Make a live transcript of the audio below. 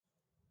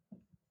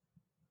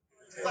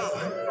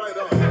Right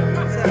on.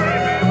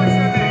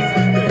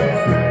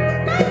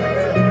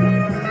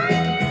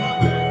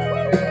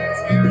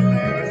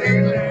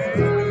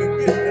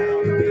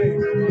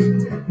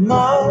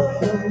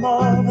 Mother,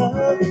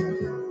 mother,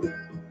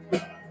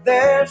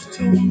 there's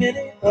too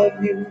many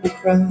of you to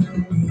cry.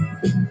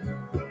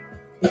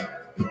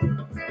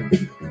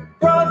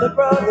 Brother,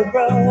 brother,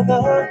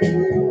 brother,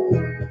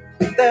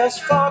 there's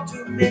far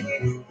too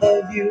many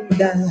of you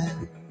die.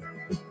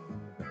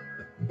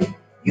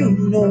 You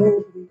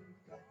know.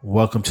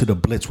 Welcome to the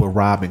Blitz with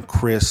Rob and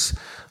Chris.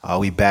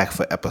 We back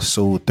for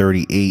episode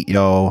 38,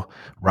 y'all.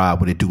 Rob,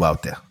 what it do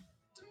out there?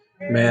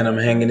 Man, I'm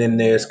hanging in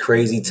there. It's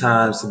crazy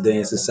times today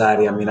in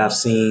society. I mean, I've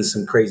seen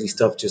some crazy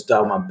stuff just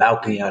out on my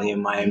balcony out here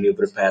in Miami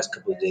over the past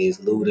couple of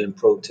days. Looting,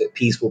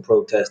 peaceful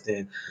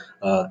protesting,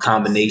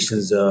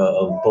 combinations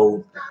of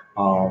both.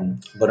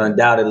 But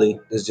undoubtedly,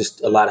 there's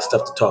just a lot of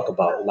stuff to talk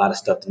about, a lot of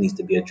stuff that needs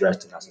to be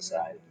addressed in our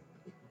society.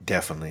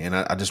 Definitely. And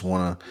I just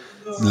want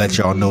to let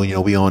y'all know,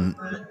 we on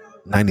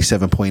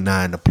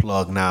 97.9 The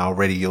Plug Now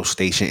radio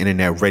station,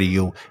 internet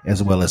radio,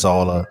 as well as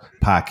all the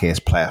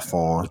podcast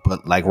platforms.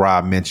 But like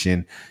Rob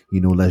mentioned,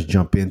 let's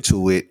jump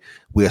into it.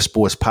 We're a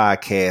sports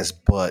podcast,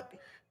 but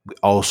we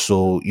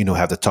also,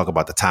 have to talk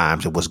about the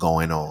times and what's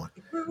going on.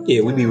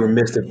 Yeah, we'd be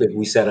remiss if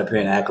we sat up here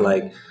and act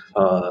like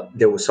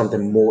there was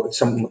something more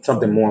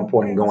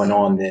important going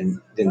on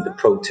than the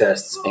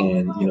protests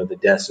and the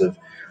deaths of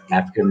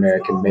African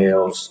American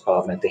males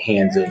at the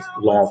hands of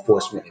law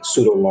enforcement and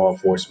pseudo law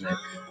enforcement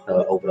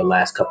over the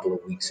last couple of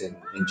weeks, and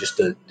just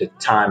the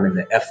time and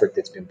the effort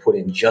that's been put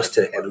in just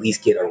to at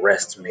least get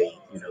arrests made.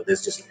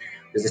 There's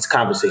this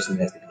conversation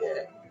that has to be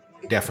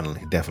had.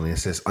 Definitely.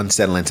 It's just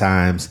unsettling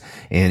times,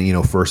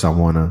 and first I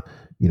want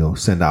to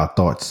send our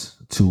thoughts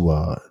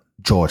to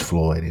George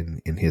Floyd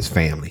and his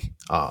family,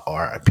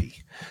 RIP.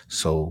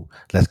 So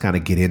let's kind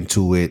of get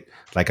into it.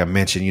 Like I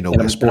mentioned,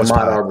 we're a sports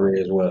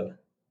podcast as well.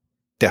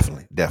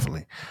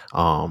 Definitely.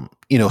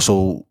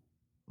 So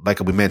like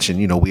we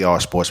mentioned, we are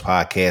a sports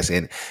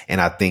podcast,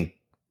 and I think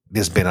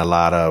there's been a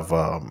lot of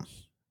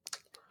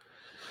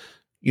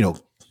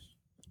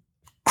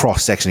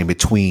cross sectioning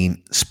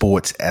between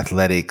sports,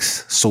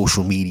 athletics,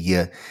 social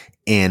media,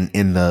 and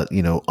in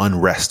the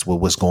unrest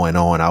with what's going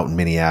on out in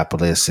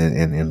Minneapolis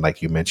and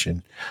like you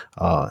mentioned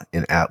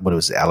in what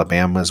was it,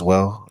 Alabama as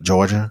well,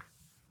 Georgia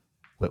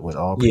with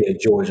Auburn. Yeah,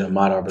 Georgia,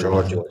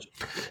 Georgia.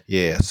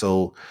 Yeah,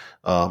 so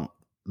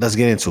let's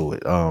get into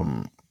it.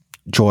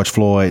 George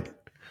Floyd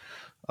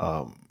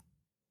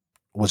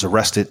was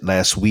arrested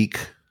last week.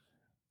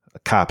 A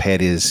cop had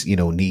his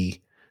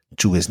knee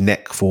to his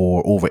neck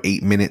for over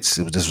 8 minutes.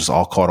 This was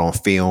all caught on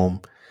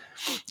film.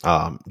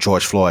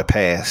 George Floyd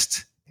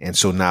passed. And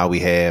so now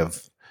we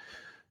have,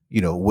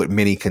 what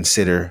many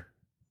consider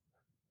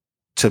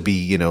to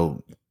be,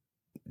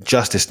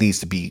 justice needs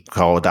to be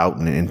called out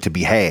and to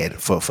be had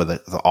for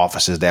the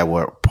officers that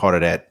were part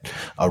of that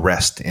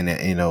arrest. And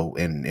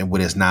what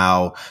is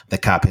now the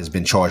cop has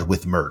been charged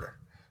with murder.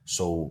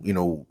 So,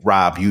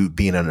 Rob, you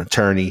being an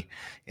attorney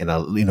and a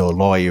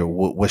lawyer,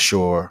 what's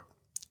your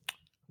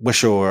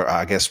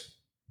I guess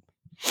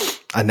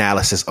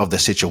analysis of the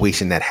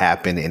situation that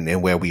happened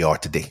and where we are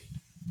today?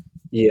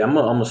 Yeah, I'm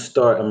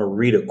gonna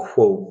read a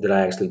quote that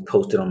I actually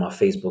posted on my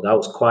Facebook. I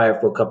was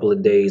quiet for a couple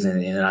of days,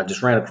 and I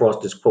just ran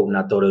across this quote, and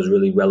I thought it was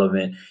really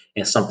relevant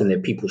and something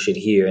that people should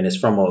hear. And it's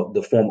from a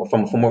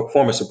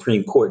former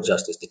Supreme Court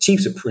justice, the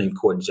chief Supreme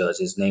Court judge.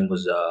 His name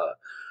was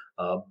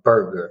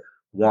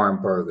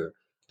Warren Burger.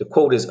 The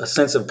quote is: "A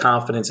sense of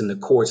confidence in the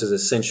courts is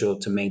essential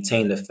to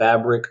maintain the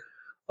fabric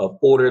of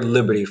ordered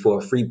liberty for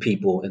a free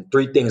people, and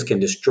three things can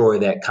destroy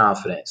that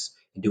confidence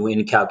and do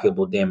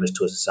incalculable damage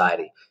to a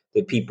society.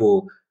 That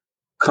people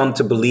come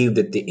to believe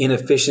that the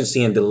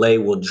inefficiency and delay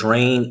will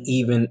drain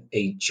even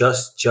a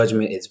just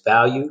judgment its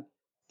value,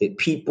 that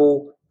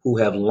people who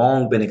have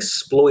long been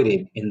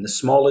exploited in the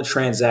smaller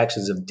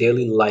transactions of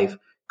daily life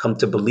come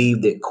to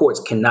believe that courts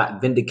cannot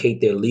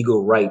vindicate their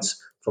legal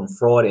rights from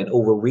fraud and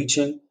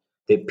overreaching,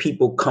 that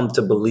people come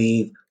to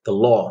believe the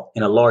law,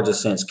 in a larger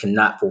sense,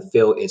 cannot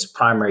fulfill its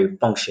primary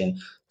function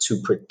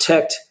to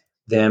protect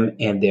them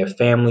and their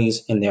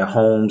families in their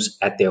homes,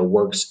 at their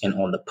works, and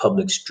on the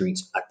public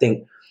streets." I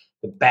think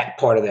the back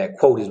part of that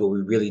quote is what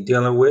we're really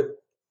dealing with.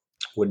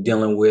 We're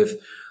dealing with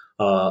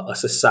a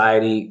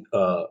society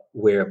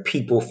where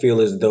people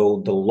feel as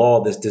though the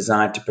law that's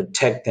designed to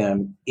protect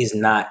them is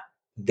not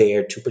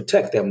there to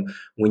protect them.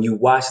 When you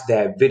watch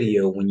that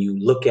video, when you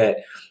look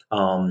at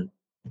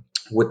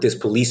what this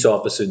police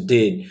officer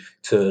did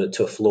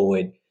to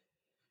Floyd,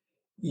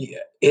 yeah,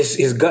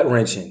 it's gut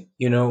wrenching.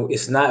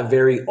 It's not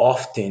very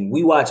often.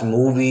 We watch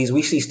movies,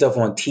 we see stuff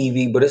on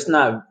TV, but it's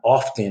not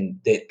often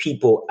that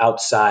people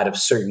outside of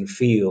certain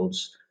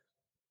fields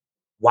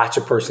watch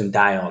a person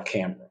die on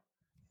camera.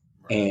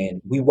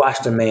 And we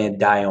watched a man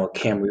die on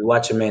camera. We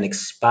watch a man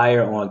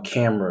expire on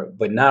camera.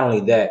 But not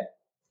only that,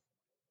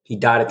 he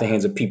died at the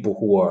hands of people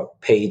who are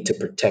paid to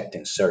protect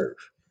and serve,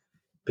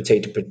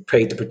 paid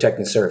to protect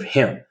and serve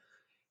him.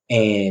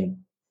 And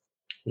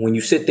when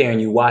you sit there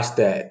and you watch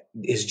that,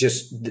 it's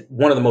just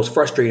one of the most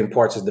frustrating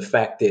parts is the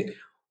fact that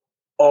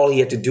all he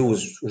had to do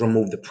was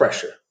remove the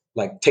pressure,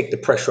 like take the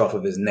pressure off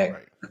of his neck.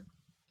 Right.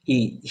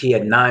 He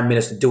had 9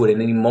 minutes to do it.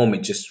 At any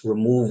moment, just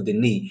remove the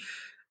knee.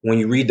 When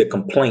you read the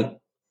complaint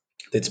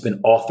that's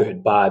been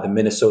authored by the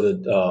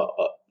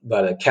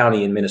by the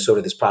county in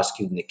Minnesota that's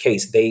prosecuting the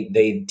case,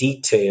 they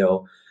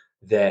detail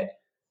that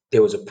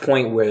there was a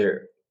point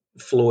where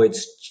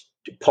Floyd's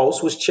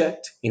pulse was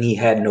checked and he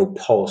had no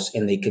pulse,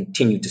 and they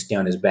continued to stay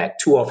on his back.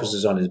 Two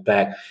officers on his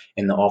back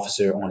and the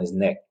officer on his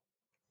neck.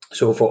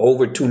 So for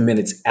over 2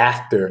 minutes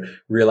after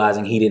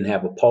realizing he didn't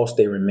have a pulse,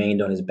 they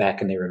remained on his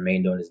back and they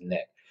remained on his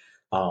neck.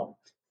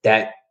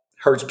 That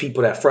hurts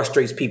people, that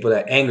frustrates people,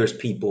 that angers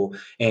people.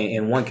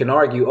 And one can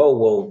argue, oh,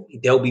 well,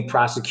 they'll be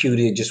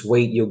prosecuted. Just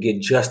wait, you'll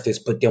get justice.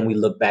 But then we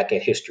look back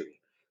at history.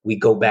 We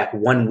go back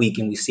 1 week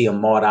and we see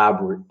Ahmaud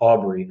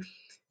Arbery.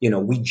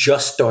 We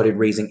just started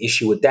raising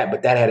issue with that,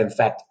 but that had in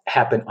fact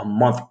happened a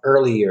month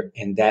earlier,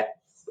 and that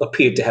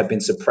appeared to have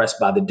been suppressed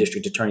by the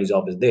district attorney's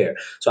office there.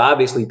 So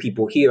obviously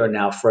people here are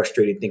now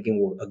frustrated, thinking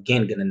we're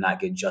again going to not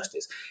get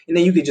justice. And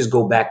then you could just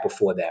go back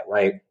before that,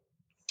 right?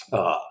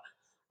 Uh,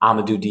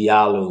 Amadou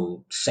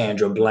Diallo,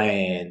 Sandra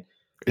Bland,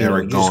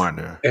 Eric just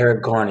Garner,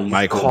 Eric Garner, you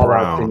Michael call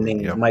out the Brown.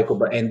 names, Yep. Michael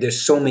Brown. And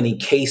there's so many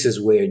cases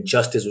where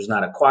justice was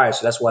not acquired.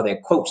 So that's why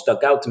that quote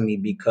stuck out to me,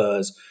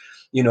 because,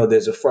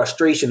 there's a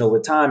frustration over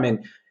time.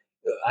 And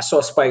I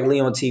saw Spike Lee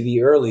on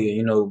TV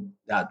earlier,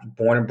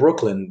 born in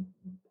Brooklyn.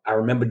 I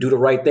remember Do the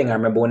Right Thing. I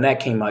remember when that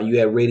came out, you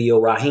had Radio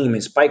Raheem,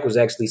 and Spike was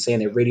actually saying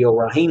that Radio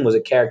Raheem was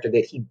a character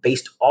that he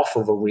based off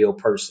of a real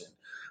person.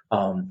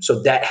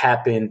 So that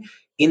happened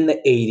in the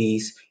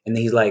 80s. And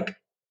he's like,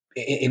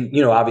 and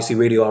obviously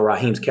Radio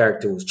Raheem's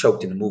character was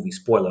choked in the movie,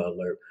 spoiler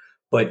alert.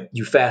 But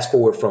you fast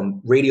forward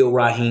from Radio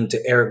Raheem to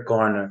Eric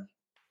Garner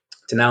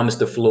to now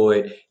Mr.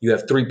 Floyd, you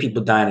have three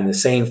people dying in the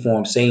same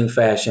form, same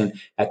fashion,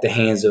 at the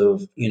hands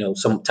of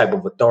some type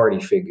of authority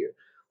figure,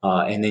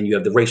 and then you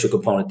have the racial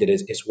component that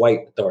is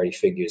white authority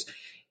figures,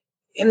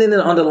 and then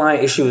the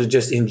underlying issue is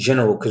just in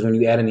general, because when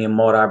you add in the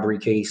Ahmaud Arbery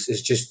case,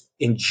 it's just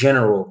in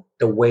general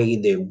the way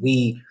that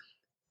we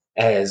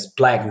as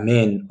Black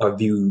men are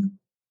viewed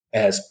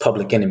as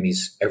public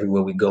enemies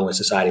everywhere we go in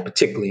society,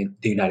 particularly in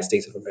the United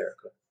States of America.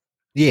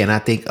 Yeah, and I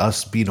think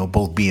us,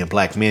 both being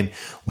Black men,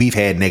 we've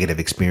had negative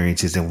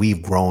experiences and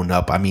we've grown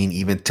up. I mean,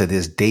 even to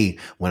this day,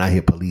 when I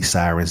hear police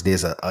sirens,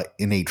 there's a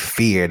innate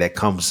fear that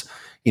comes,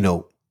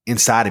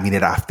 inside of me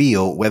that I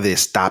feel, whether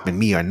it's stopping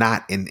me or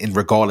not, and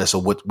regardless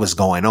of what's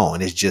going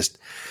on. It's just,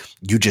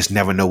 you just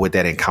never know what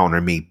that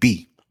encounter may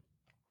be.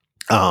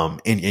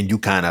 And you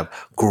kind of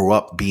grew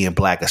up being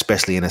Black,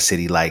 especially in a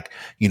city like,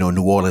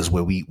 New Orleans,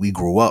 where we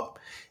grew up,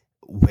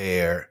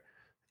 where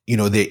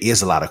there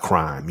is a lot of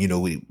crime.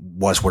 We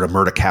once were the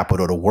murder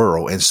capital of the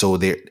world. And so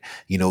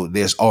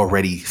there's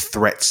already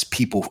threats.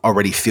 People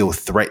already feel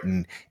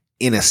threatened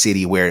in a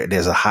city where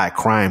there's a high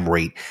crime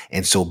rate.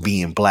 And so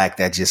being Black,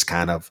 that just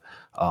kind of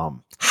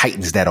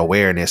heightens that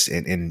awareness.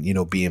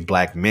 And being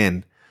Black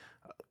men,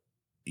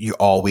 you're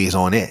always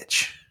on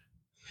edge.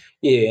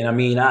 Yeah, and I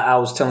mean, I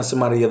was telling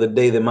somebody the other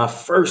day that my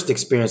first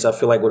experience, I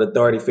feel like, with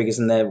authority figures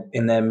in that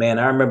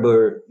manner. I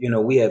remember,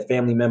 we had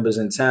family members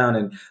in town,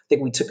 and I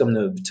think we took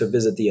them to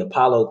visit the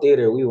Apollo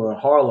Theater. We were in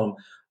Harlem,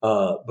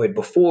 but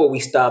before we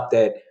stopped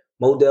at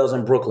Modell's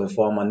in Brooklyn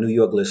for all my New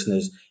York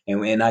listeners,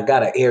 and I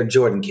got an Air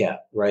Jordan cap,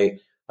 right?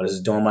 This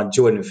is during my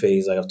Jordan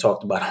phase, like I've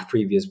talked about on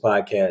previous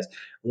podcasts.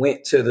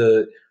 Went to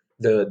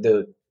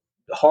the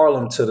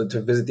Harlem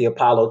to visit the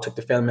Apollo, took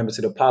the family member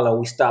to the Apollo.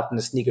 We stopped in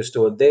the sneaker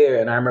store there.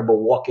 And I remember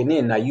walking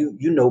in. Now,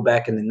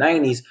 back in the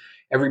 90s,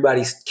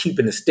 everybody's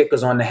keeping the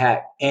stickers on the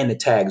hat and the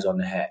tags on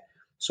the hat.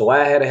 So I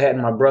had a hat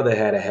and my brother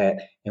had a hat.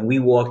 And we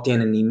walked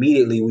in and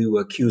immediately we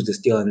were accused of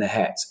stealing the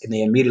hats. And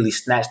they immediately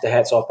snatched the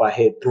hats off our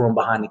head, threw them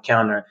behind the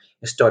counter,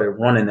 and started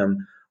running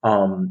them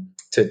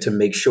to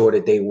make sure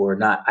that they were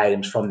not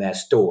items from that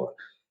store.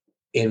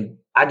 And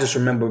I just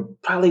remember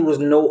probably was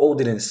no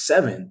older than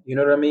 7. You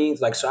know what I mean?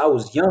 Like, so I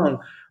was young,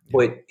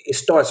 but it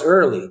starts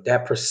early.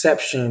 That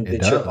perception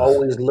It that you're does.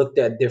 always looked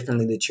at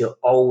differently, that you're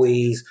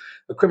always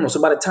a criminal.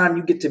 So by the time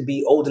you get to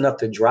be old enough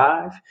to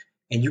drive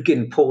and you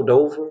getting pulled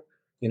over,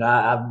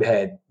 I've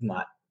had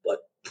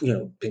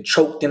been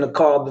choked in a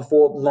car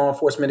before, law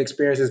enforcement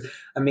experiences.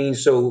 I mean,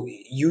 so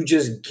you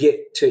just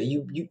get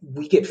to,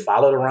 we get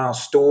followed around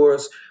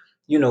stores.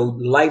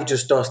 Life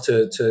just starts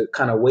to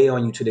kind of weigh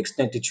on you, to the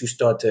extent that you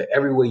start to,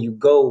 everywhere you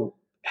go,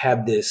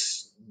 have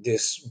this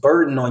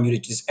burden on you,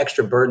 this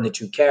extra burden that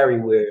you carry,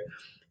 where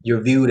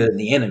you're viewed as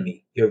the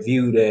enemy, you're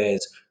viewed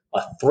as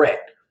a threat.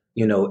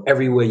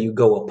 Everywhere you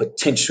go, a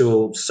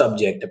potential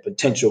subject, a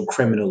potential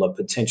criminal, a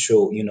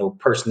potential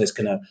person that's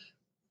gonna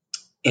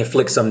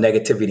inflict some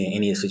negativity in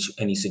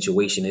any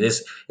situation.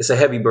 It's a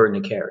heavy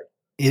burden to carry.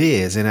 It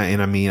is. And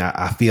I mean,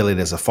 I feel it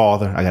as a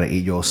father. I got an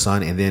 8-year-old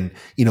son. And then,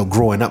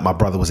 growing up, my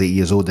brother was 8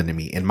 years older than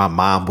me. And my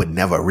mom would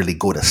never really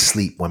go to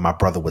sleep when my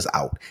brother was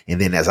out. And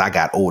then as I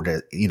got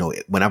older,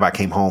 whenever I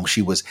came home,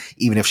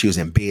 even if she was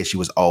in bed, she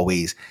was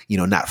always,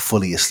 not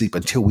fully asleep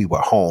until we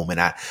were home.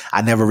 And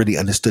I never really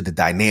understood the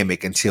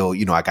dynamic until,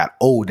 I got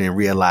older and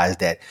realized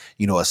that,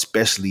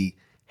 especially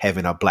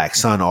having a black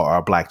son or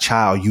a black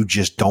child, you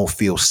just don't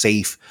feel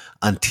safe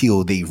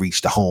until they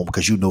reach the home,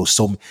 because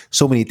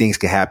so many things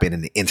can happen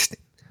in an instant.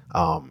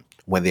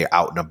 When they're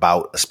out and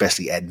about,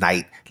 especially at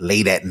night,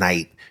 late at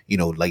night,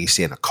 like you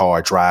said, in a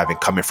car driving,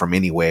 coming from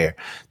anywhere,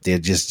 they're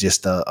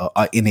just a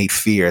innate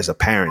fear as a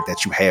parent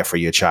that you have for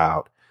your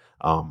child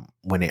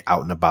when they're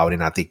out and about.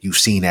 And I think you've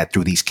seen that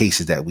through these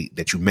cases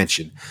that you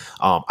mentioned.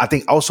 I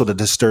think also the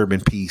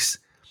disturbing piece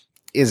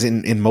is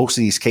in most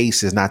of these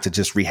cases, not to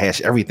just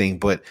rehash everything,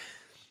 but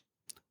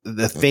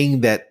the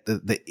thing that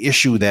the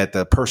issue that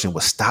the person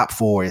was stopped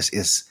for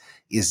is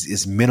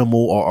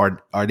minimal,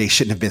 or they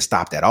shouldn't have been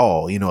stopped at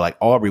all. Like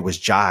Aubrey was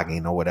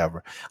jogging or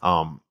whatever.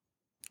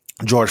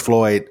 George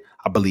Floyd,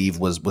 I believe,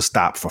 was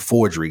stopped for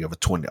forgery of a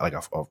 20, like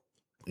a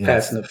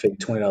passing a fake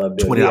 $20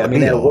 bill. $20 Yeah, I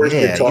mean, at bill. worst,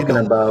 Yeah, they're talking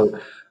about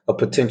a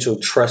potential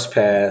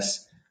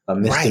trespass, a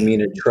right,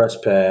 misdemeanor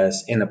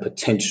trespass, and a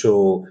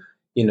potential,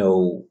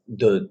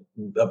 the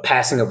a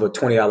passing of a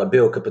 $20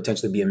 bill could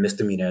potentially be a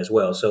misdemeanor as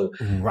well. So,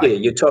 yeah, right.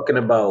 you're talking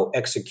about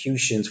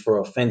executions for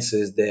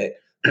offenses that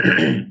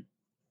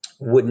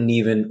wouldn't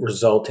even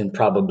result in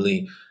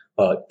probably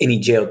any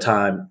jail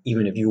time,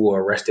 even if you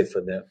were arrested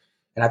for them.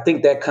 And I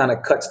think that kind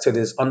of cuts to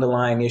this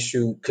underlying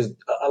issue, because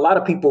a lot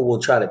of people will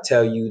try to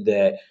tell you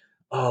that,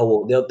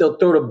 oh, well,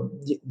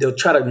 they'll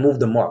try to move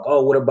the mark.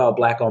 Oh, what about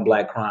black on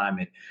black crime?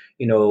 And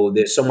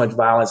there's so much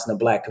violence in the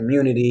black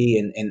community,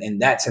 and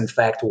that's in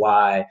fact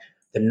why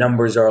the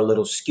numbers are a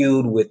little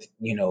skewed with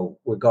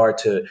regard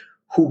to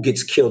who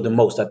gets killed the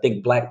most. I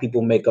think black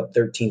people make up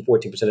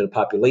 13-14% of the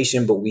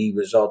population, but we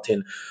result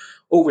in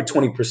over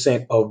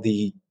 20% of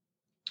the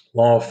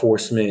law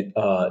enforcement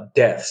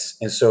deaths.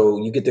 And so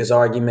you get this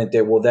argument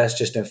that, well, that's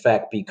just in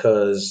fact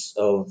because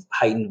of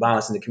heightened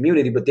violence in the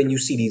community. But then you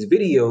see these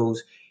videos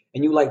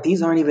and you're like,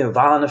 these aren't even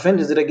violent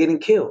offenders that are getting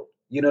killed.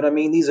 You know what I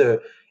mean? These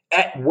are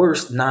at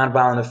worst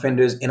nonviolent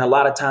offenders. And a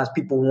lot of times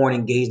people weren't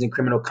engaged in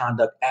criminal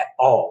conduct at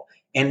all.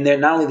 And they're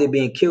not only they're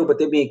being killed, but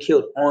they're being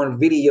killed on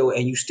video,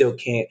 and you still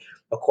can't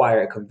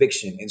acquire a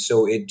conviction. And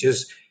so it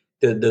just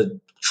the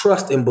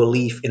trust and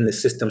belief in the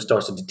system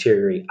starts to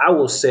deteriorate. I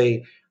will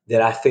say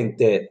that I think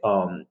that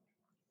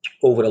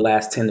over the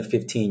last 10 to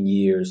 15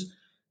 years,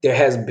 there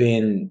has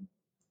been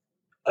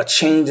a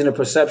change in the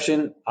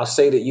perception. I'll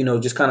say that,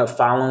 just kind of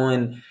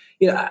following,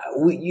 you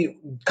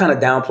kind of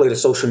downplay the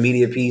social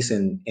media piece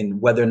and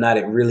whether or not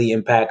it really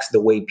impacts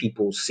the way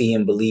people see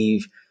and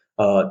believe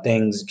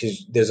things,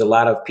 because there's a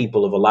lot of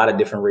people of a lot of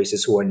different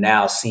races who are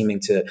now seeming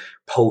to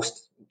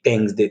post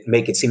things that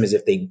make it seem as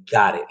if they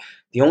got it.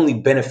 The only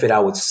benefit I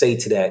would say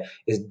to that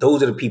is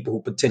those are the people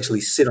who potentially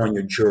sit on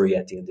your jury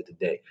at the end of the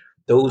day.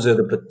 Those are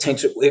the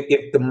potential,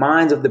 if the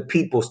minds of the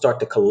people start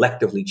to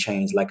collectively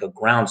change, like a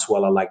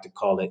groundswell, I like to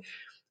call it,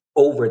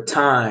 over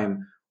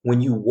time,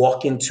 when you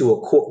walk into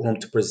a courtroom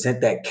to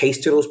present that case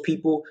to those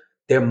people,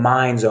 their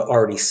minds are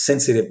already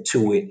sensitive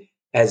to it,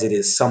 as it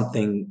is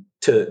something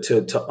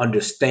to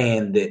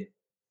understand that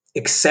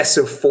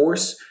excessive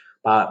force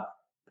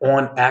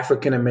on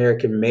African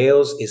American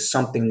males is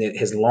something that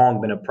has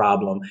long been a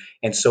problem.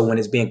 And so when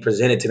it's being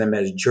presented to them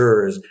as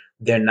jurors,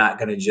 they're not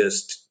going to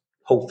just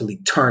hopefully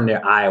turn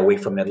their eye away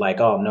from it like,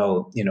 oh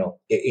no,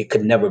 it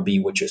could never be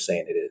what you're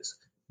saying it is.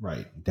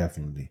 Right,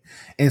 definitely.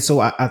 And so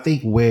I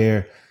think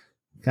where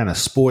kind of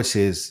sports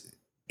is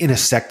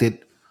intersected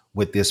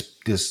with this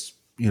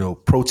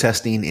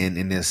protesting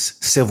and this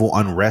civil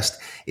unrest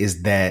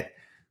is that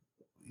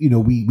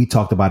we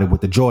talked about it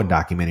with the Jordan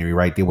documentary,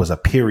 right? There was a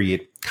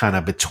period kind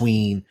of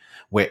between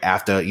where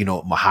after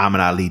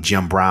Muhammad Ali,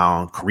 Jim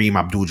Brown, Kareem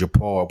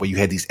Abdul-Jabbar, where you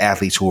had these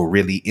athletes who were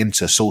really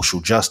into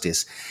social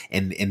justice,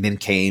 and then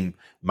came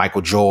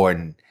Michael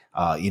Jordan,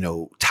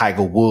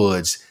 Tiger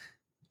Woods,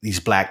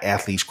 these black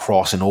athletes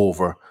crossing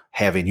over,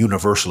 having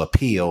universal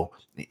appeal,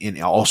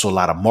 and also a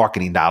lot of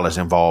marketing dollars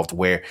involved,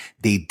 where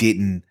they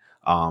didn't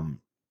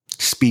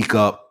speak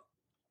up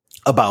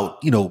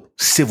about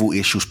civil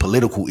issues,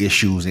 political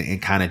issues,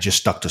 and kind of just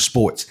stuck to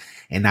sports.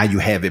 And now you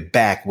have it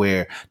back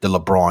where the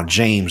LeBron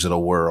James of the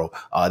world,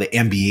 the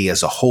NBA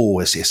as a whole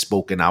has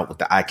spoken out with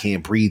the I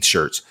Can't Breathe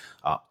shirts.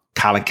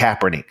 Colin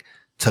Kaepernick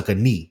took a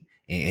knee,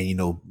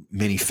 and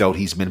many felt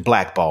he's been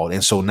blackballed.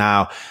 And so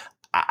now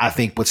I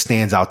think what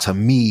stands out to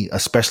me,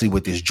 especially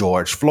with this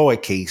George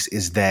Floyd case,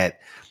 is that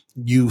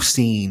you've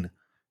seen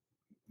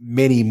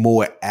many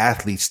more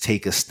athletes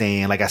take a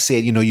stand. Like I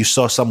said, you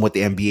saw some with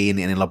the NBA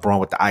and LeBron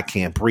with the I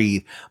Can't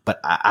Breathe, but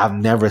I've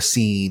never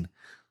seen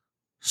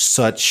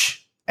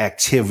such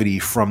activity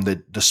from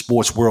the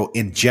sports world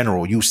in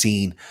general. You've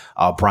seen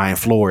Brian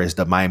Flores,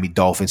 the Miami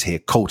Dolphins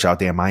head coach out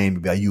there in Miami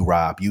by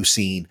Rob. You've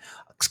seen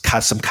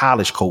some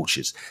college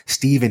coaches,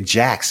 Steven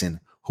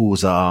Jackson, who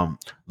was a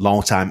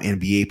longtime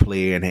NBA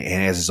player and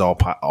has his own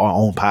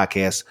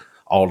podcast,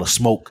 All the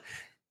Smoke,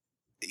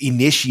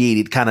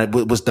 initiated, kind of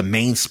was the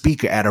main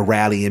speaker at a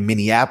rally in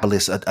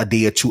Minneapolis a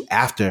day or two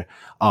after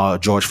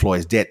George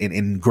Floyd's death.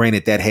 And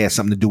granted, that had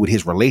something to do with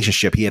his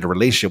relationship. He had a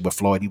relationship with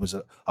Floyd. He was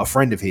a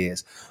friend of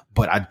his.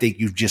 But I think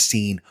you've just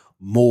seen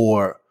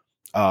more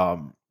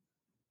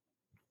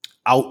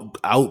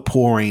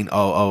outpouring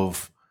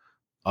of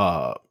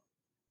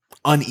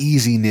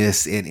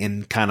uneasiness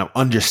and kind of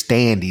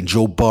understanding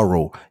Joe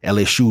Burrow,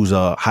 LSU's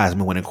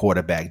Heisman winning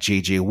quarterback,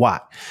 J.J.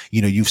 Watt.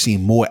 You've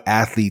seen more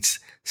athletes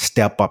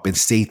step up and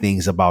say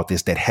things about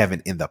this that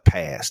haven't in the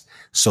past.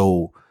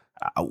 So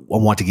I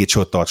want to get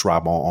your thoughts,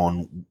 Rob,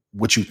 on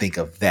what you think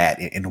of that,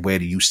 and where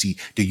do you see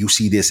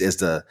this as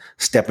the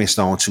stepping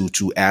stone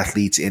to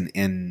athletes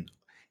in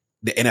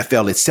the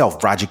NFL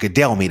itself? Roger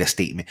Goodell made a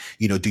statement.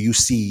 Do you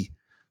see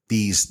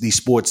these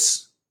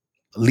sports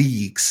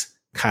leagues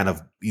kind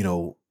of,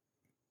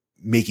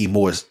 making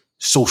more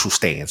social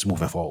stands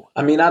moving forward?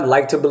 I mean, I'd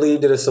like to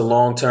believe that it's a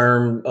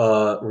long-term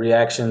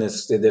reaction,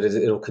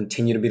 it'll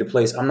continue to be the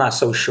place. I'm not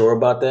so sure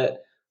about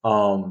that.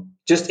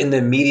 Just in the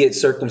immediate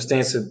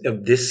circumstance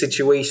of this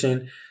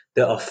situation,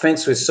 the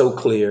offense was so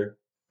clear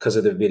because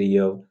of the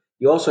video.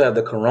 You also have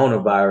the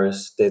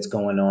coronavirus that's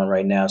going on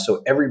right now.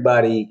 So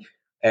everybody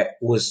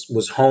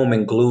was home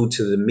and glued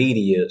to the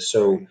media.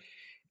 So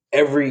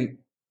every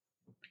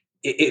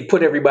it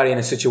put everybody in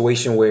a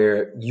situation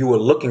where you were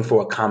looking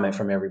for a comment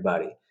from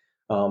everybody.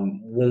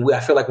 I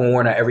feel like when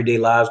we're in our everyday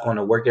lives, going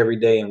to work every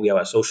day, and we have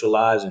our social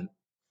lives and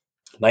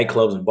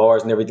nightclubs and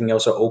bars and everything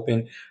else are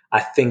open, I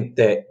think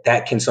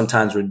that can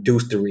sometimes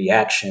reduce the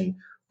reaction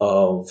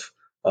of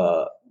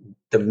uh,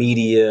 the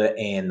media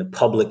and the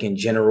public in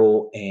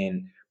general.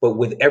 But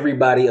with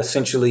everybody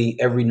essentially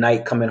every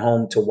night coming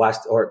home to watch,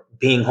 or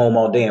being home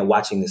all day and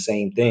watching the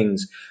same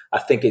things, I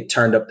think it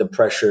turned up the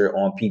pressure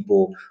on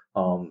people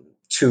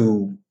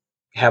to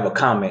have a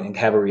comment and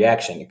have a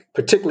reaction,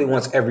 particularly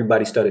once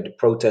everybody started to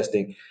protest.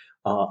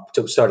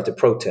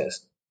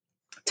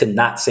 To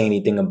not say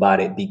anything about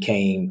it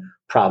became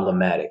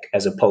problematic,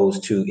 as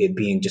opposed to it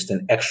being just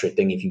an extra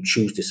thing if you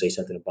choose to say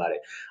something about it.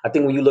 I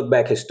think when you look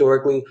back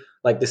historically,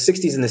 like the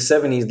 60s and the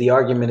 70s, the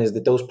argument is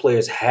that those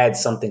players had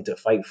something to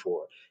fight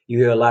for. You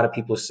hear a lot of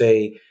people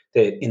say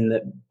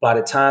that by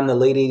the time the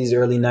late 80s,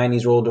 early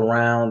 90s rolled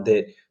around,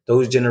 that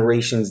those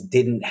generations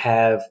didn't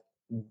have.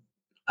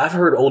 I've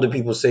heard older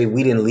people say,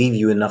 we didn't leave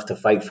you enough to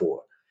fight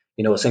for.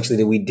 Essentially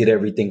that we did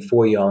everything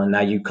for y'all, and now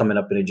you coming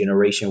up in a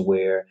generation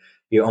where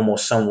you're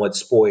almost somewhat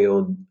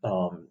spoiled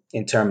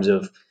in terms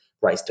of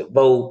rights to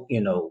vote,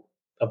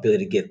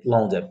 ability to get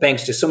loans at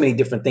banks, just so many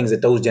different things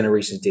that those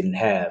generations didn't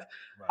have.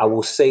 I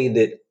will say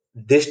that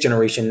this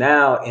generation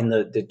now, in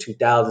the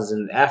 2000s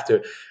and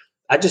after,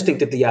 I just think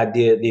that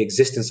the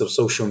existence of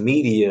social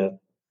media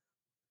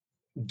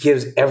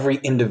gives every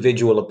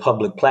individual a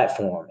public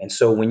platform. And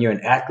so when you're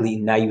an athlete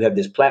and now you have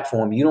this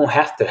platform, you don't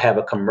have to have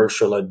a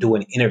commercial or do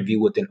an interview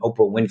with an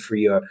Oprah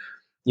Winfrey, or,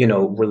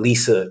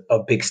 release a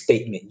big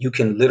statement. You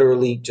can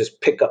literally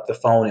just pick up the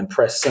phone and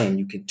press send.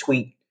 You can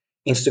tweet,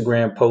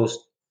 Instagram post.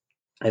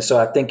 And so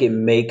I think it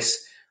makes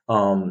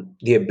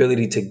the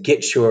ability to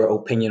get your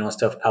opinion on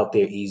stuff out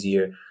there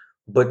easier.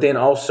 But then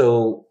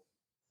also,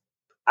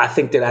 I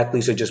think that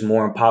athletes are just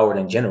more empowered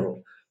in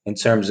general in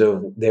terms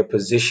of their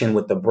position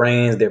with the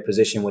brands, their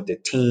position with the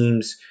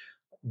teams.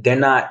 They're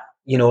not,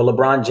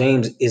 LeBron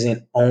James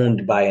isn't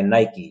owned by a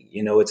Nike.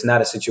 It's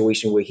not a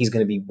situation where he's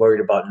going to be worried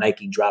about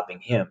Nike dropping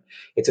him.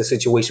 It's a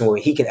situation where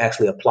he can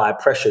actually apply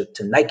pressure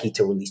to Nike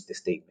to release the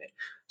statement.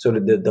 So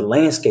the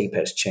landscape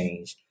has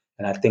changed.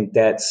 And I think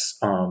that's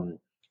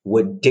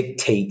what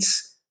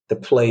dictates the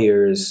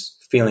players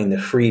feeling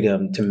the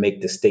freedom to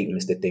make the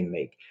statements that they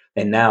make.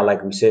 And now,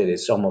 like we said,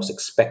 it's almost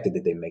expected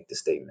that they make the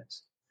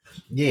statements.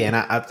 Yeah, and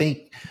I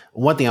think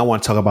one thing I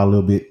want to talk about a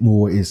little bit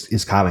more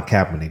is Colin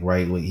Kaepernick,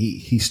 right? When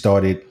he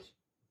started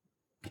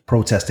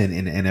protesting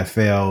in the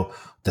NFL,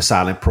 the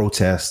silent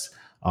protest,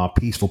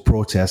 peaceful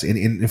protest,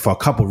 and for a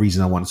couple of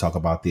reasons I want to talk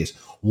about this.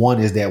 One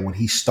is that when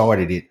he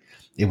started it,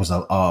 it was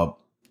a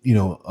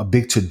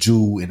big to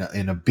do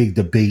and a big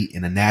debate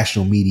in the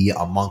national media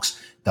amongst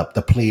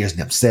the players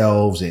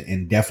themselves,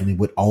 and definitely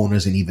with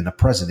owners and even the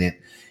president,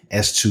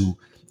 as to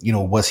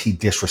was he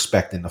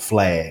disrespecting the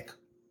flag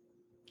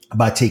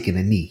by taking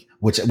a knee,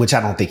 which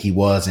I don't think he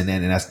was. And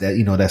that's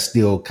that, that's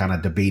still kind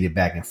of debated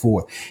back and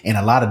forth. And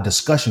a lot of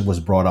discussion was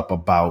brought up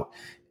about,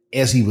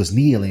 as he was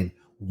kneeling,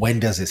 when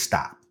does it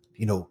stop?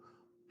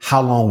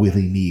 How long will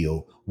he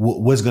kneel?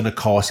 What's going to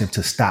cause him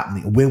to stop?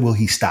 When will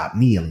he stop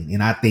kneeling?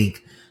 And I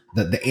think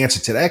that the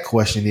answer to that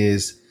question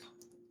is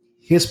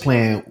his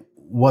plan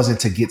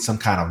wasn't to get some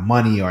kind of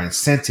money or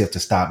incentive to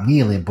stop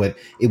kneeling, but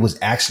it was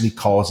actually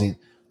causing,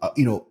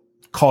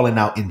 calling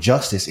out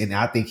injustice. And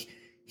I think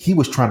he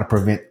was trying to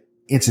prevent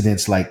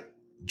incidents like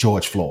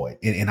George Floyd.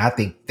 And I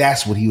think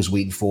that's what he was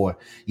waiting for,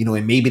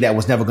 and maybe that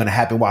was never going to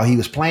happen while he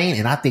was playing.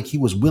 And I think he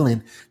was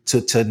willing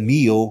to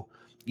kneel,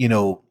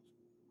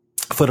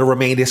 for the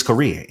remainder of his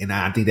career. And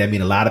I think that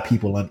made a lot of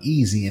people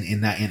uneasy,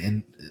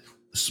 and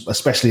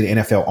especially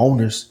the NFL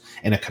owners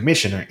and the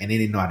commissioner, and they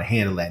didn't know how to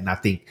handle that. And I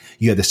think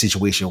you have the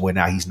situation where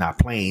now he's not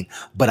playing,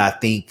 but I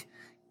think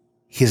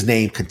his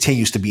name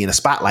continues to be in the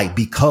spotlight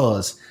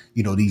because,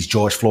 these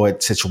George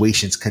Floyd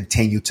situations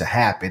continue to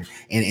happen.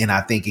 And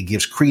I think it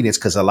gives credence,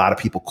 because a lot of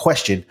people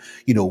question,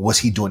 was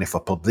he doing it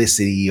for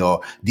publicity,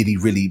 or did he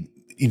really,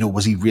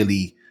 was he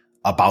really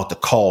about the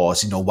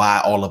cause?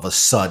 Why all of a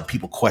sudden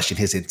people question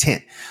his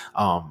intent?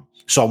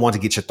 So I want to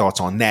get your thoughts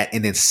on that.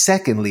 And then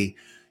secondly,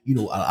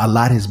 a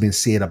lot has been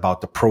said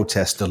about the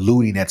protests, the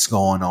looting that's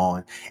going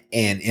on.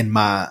 And in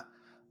my,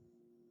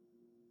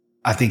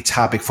 I think,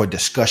 topic for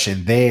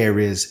discussion there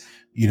is,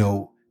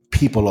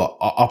 people are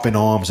up in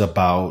arms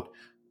about,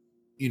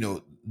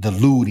 the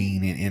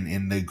looting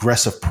and the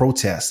aggressive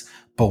protests.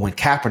 But when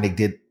Kaepernick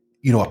did,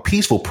 a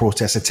peaceful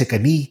protest and took a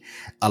knee,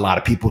 a lot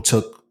of people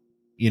took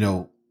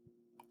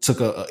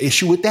a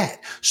issue with that.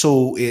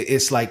 So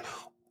it's like,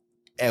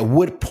 at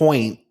what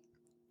point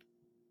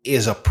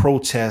is a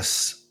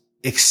protest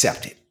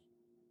accepted?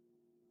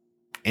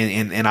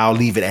 And I'll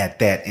leave it at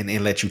that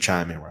and let you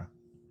chime in, Rob.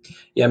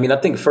 Yeah, I mean,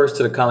 I think first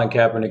to the Colin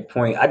Kaepernick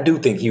point, I do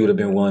think he would have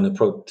been willing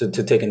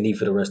to take a knee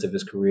for the rest of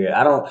his career.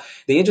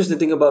 The interesting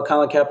thing about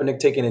Colin Kaepernick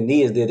taking a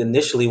knee is that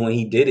initially when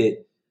he did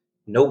it,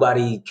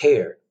 nobody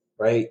cared,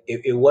 right?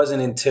 It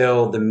wasn't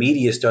until the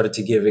media started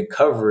to give it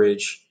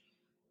coverage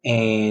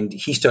and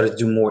he started to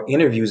do more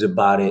interviews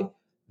about it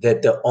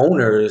that the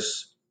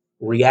owners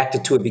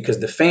reacted to it because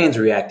the fans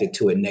reacted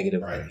to it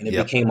negatively. Right. And it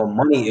Yep. became a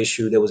money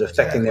issue that was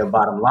affecting Exactly. their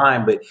bottom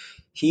line. But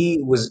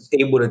he was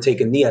able to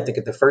take a knee, I think,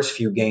 at the first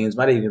few games,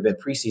 might have even been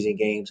preseason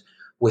games,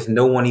 with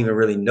no one even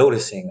really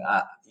noticing.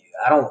 I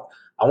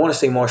want to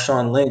say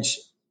Marshawn Lynch,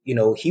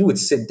 he would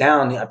sit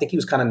down. I think he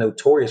was kind of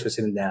notorious for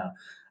sitting down.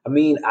 I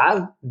mean,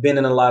 I've been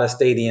in a lot of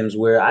stadiums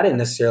where I didn't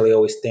necessarily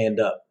always stand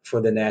up for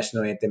the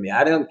national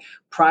anthem.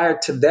 Prior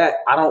to that,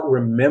 I don't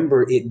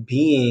remember it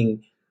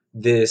being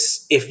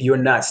this, if you're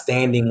not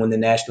standing when the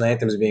national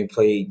anthem is being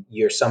played,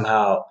 you're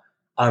somehow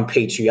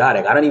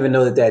unpatriotic. I don't even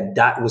know that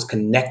dot was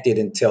connected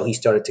until he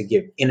started to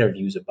give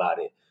interviews about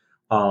it.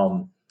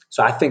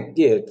 So I think,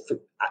 yeah.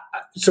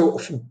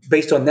 So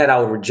based on that, I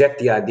would reject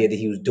the idea that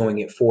he was doing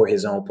it for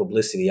his own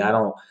publicity.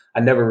 I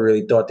never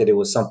really thought that it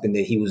was something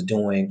that he was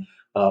doing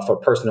for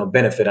personal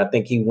benefit. I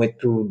think he went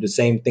through the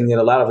same thing that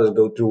a lot of us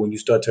go through when you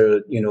start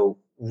to,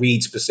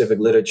 read specific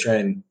literature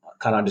and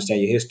kind of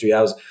understand your history.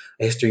 I was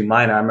a history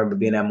minor. I remember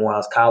being at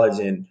Morehouse College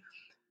and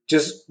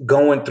just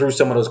going through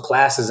some of those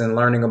classes and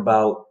learning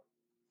about,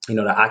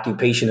 the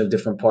occupation of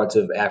different parts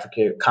of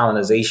Africa,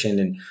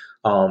 colonization,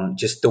 and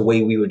just the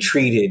way we were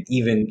treated,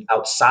 even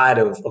outside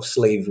of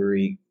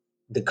slavery.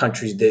 The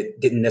countries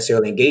that didn't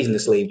necessarily engage in the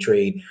slave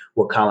trade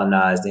were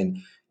colonized, and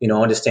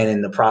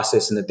understanding the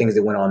process and the things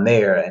that went on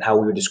there, and how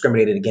we were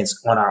discriminated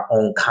against on our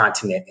own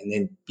continent, and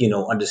then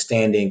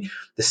understanding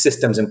the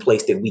systems in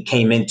place that we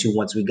came into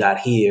once we got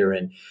here,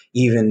 and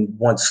even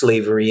once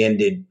slavery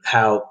ended,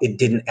 how it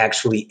didn't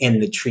actually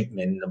end the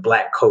treatment, and the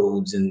black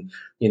codes, and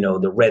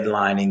the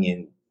redlining,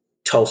 and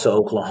Tulsa,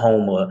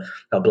 Oklahoma,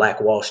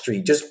 Black Wall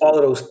Street, just all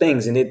of those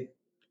things. And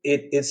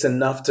it's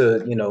enough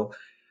to,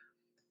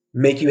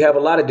 make you have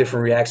a lot of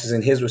different reactions.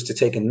 And his was to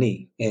take a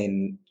knee.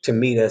 And to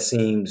me, that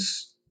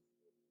seems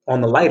on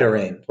the lighter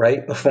end, right?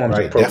 Of forms of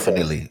Right. protest,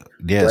 Definitely.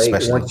 Yeah. right?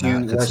 Especially now,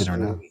 Once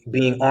considering now.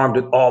 being armed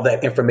with all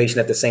that information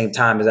at the same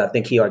time as I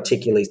think he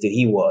articulates that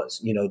he was,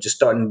 just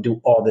starting to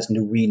do all this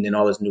new reading and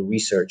all this new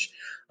research.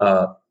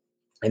 And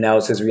that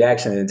was his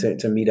reaction. And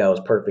to me, that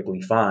was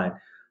perfectly fine.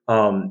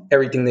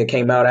 Everything that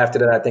came out after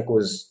that, I think,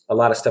 was a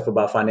lot of stuff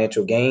about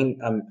financial gain.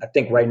 I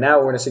think right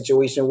now we're in a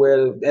situation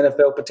where the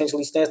NFL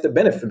potentially stands to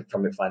benefit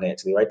from it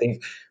financially, right?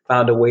 They've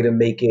found a way to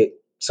make it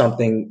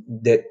something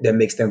that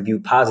makes them view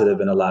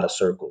positive in a lot of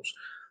circles.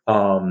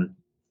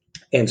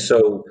 And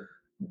so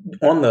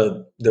on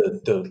the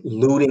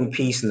looting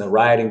piece and the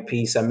rioting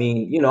piece, I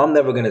mean, I'm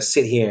never going to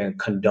sit here and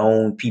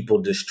condone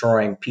people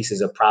destroying pieces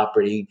of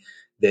property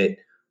that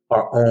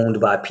are owned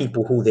by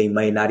people who they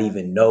may not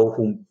even know,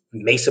 who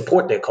may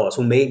support their cause,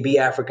 who may be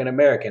African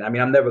American. I mean,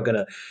 I'm never going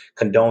to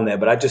condone that,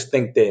 but I just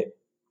think that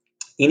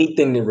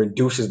anything that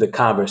reduces the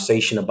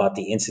conversation about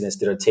the incidents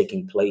that are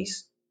taking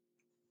place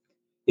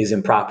is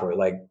improper.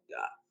 Like,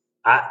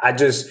 I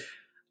just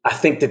I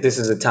think that this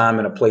is a time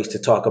and a place to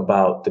talk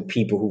about the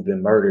people who've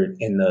been murdered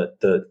and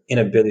the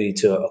inability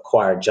to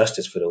acquire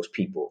justice for those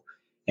people.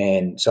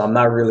 And so I'm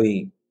not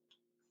really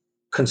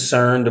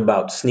concerned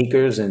about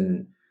sneakers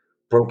and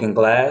broken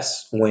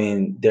glass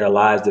when there are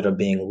lives that are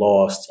being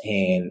lost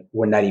and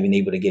we're not even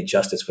able to get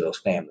justice for those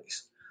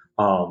families.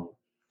 Um,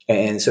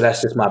 and so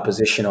that's just my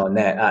position on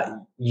that.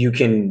 You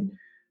can,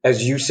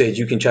 as you said,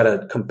 you can try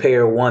to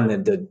compare one,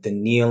 the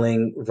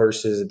kneeling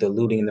versus the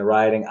looting and the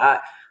rioting.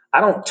 I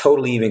don't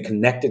totally even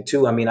connect the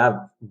two. I mean,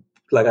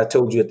 like I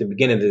told you at the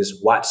beginning of this,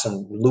 watched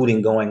some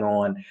looting going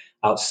on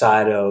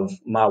outside of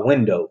my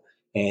window,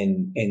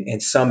 and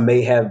some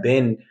may have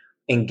been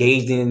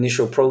engaged in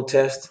initial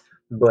protest,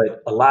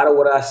 but a lot of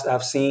what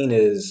I've seen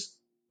is,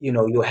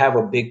 you'll have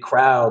a big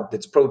crowd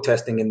that's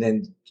protesting, and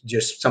then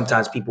just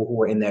sometimes people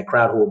who are in that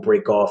crowd who will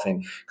break off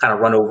and kind of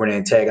run over and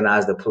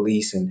antagonize the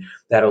police, and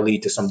that'll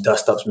lead to some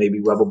dust ups,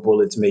 maybe rubber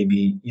bullets,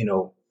 maybe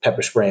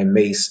pepper spray and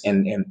mace,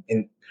 and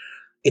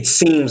it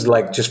seems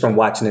like just from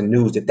watching the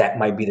news that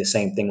might be the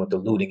same thing with the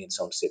looting in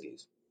some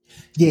cities.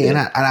 Yeah, and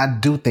That I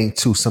do think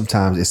too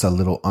sometimes it's a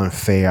little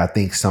unfair. I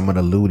think some of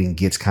the looting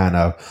gets kind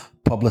of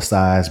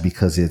publicized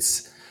because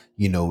it's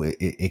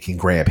it can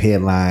grab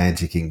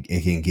headlines, it can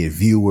get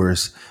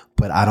viewers,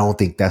 but I don't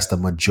think that's the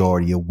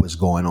majority of what's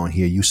going on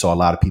here. You saw a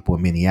lot of people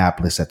in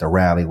Minneapolis at the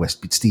rally where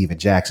Steven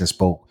Jackson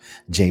spoke.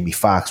 Jamie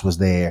Foxx was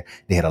there.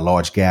 They had a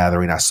large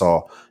gathering. I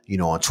saw,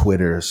 on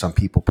Twitter, some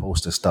people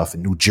posted stuff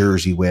in New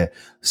Jersey where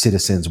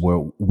citizens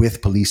were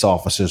with police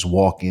officers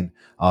walking,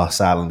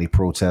 silently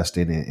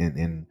protesting,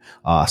 and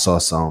I saw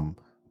some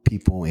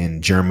people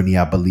in Germany,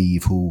 I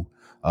believe, who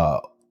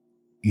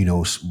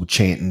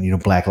chanting,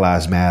 Black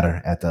Lives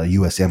Matter at the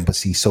U.S.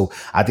 Embassy. So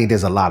I think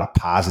there's a lot of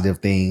positive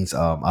things, a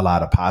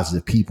lot of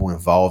positive people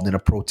involved in a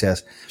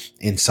protest.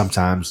 And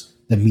sometimes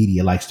the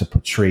media likes to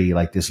portray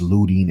like this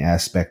looting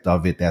aspect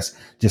of it. That's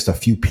just a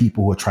few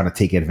people who are trying to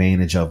take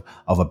advantage of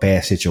a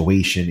bad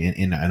situation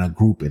in a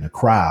group, in a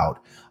crowd.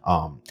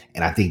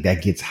 And I think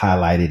that gets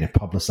highlighted and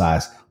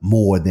publicized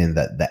more than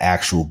the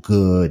actual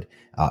good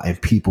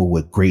and people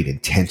with great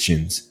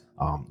intentions.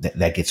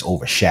 That gets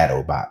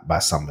overshadowed by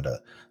some of the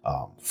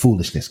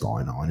foolishness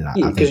going on, and I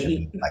think Because the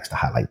media likes to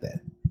highlight that.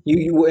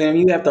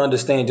 you have to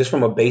understand just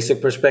from a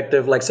basic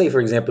perspective, like say for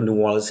example, New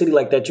Orleans, a city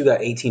like that, you got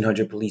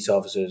 1,800 police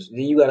officers.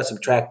 Then you got to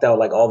subtract out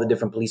like all the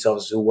different police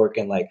officers who work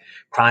in like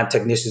crime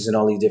technicians in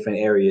all these different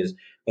areas,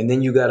 and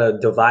then you got to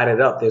divide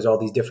it up. There's all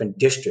these different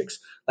districts.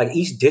 Like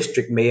each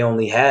district may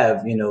only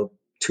have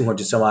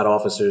 200 some odd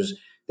officers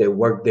that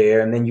work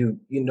there, and then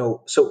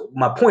So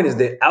my point is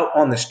that out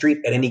on the street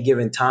at any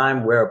given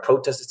time where a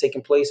protest is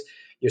taking place,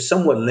 you're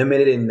somewhat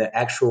limited in the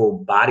actual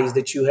bodies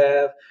that you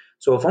have.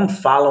 So if I'm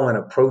following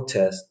a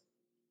protest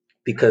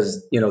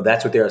because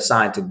that's what they're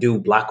assigned to do,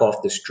 block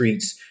off the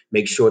streets,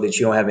 make sure that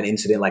you don't have an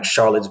incident like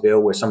Charlottesville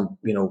where some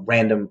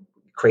random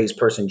crazed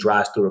person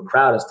drives through a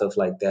crowd and stuff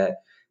like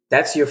that.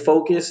 That's your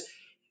focus.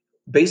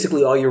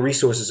 Basically, all your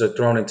resources are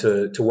thrown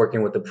into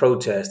working with the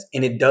protest,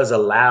 and it does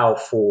allow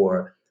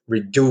for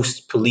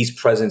reduced police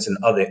presence in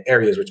other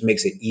areas, which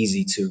makes it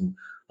easy to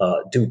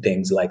do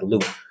things like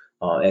loot.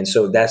 And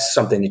so that's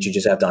something that you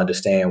just have to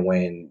understand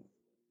when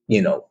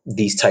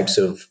these types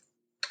of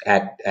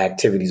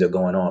activities are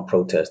going on,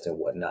 protests and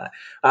whatnot.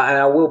 And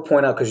I will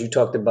point out, because you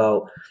talked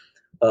about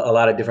a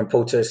lot of different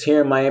protests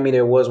here in Miami,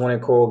 there was one in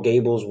Coral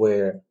Gables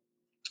where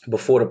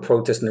before the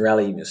protest and the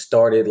rally even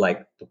started,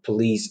 like the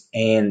police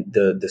and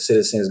the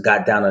citizens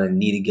got down on a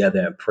knee together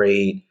and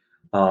prayed.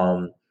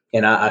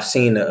 And I've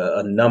seen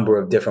a number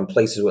of different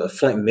places. With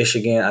Flint,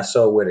 Michigan, I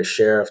saw where the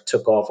sheriff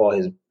took off all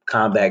his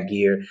combat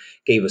gear,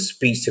 gave a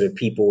speech to the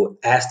people,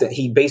 asked that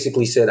he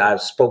basically said, I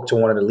spoke to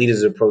one of the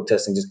leaders of the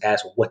protest and just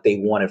asked what they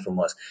wanted from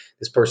us.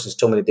 This person's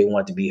told me that they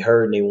wanted to be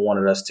heard and they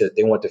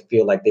wanted to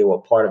feel like they were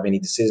a part of any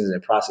decisions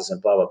and process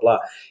and blah, blah, blah.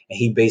 And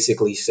he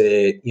basically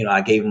said,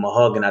 I gave him a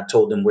hug and I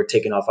told him we're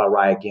taking off our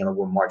riot gear and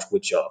we'll march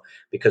with y'all,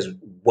 because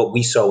what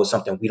we saw was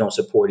something we don't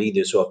support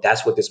either. So if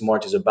that's what this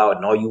march is about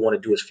and all you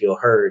want to do is feel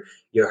heard,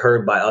 you're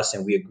heard by us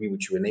and we agree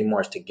with you. And they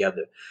marched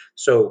together.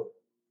 So,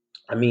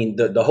 I mean,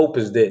 the hope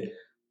is that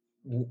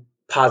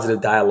positive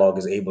dialogue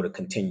is able to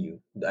continue.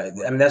 I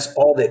mean, that's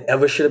all that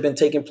ever should have been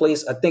taking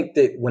place. I think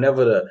that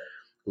whenever the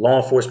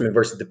law enforcement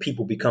versus the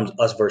people becomes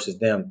us versus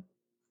them,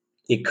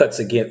 it cuts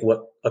against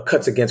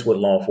what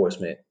law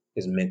enforcement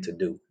is meant to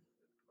do.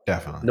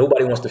 Definitely.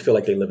 Nobody wants to feel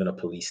like they live in a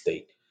police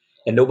state.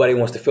 And nobody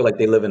wants to feel like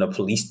they live in a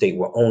police state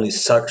where only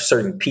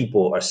certain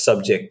people are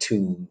subject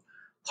to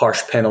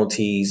harsh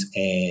penalties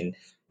and,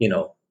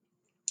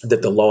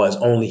 that the law is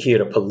only here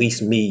to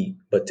police me,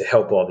 but to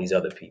help all these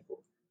other people.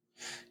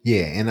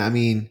 Yeah, and I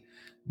mean,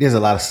 there's a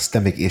lot of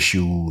systemic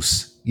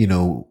issues,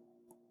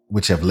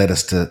 which have led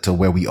us to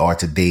where we are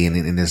today,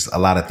 and there's a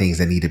lot of things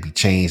that need to be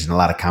changed and a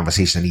lot of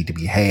conversations that need to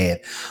be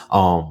had.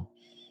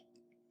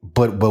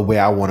 But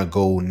where I want to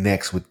go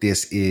next with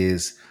this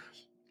is,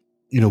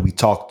 we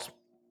talked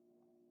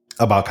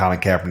about Colin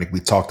Kaepernick.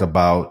 We talked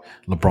about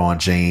LeBron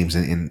James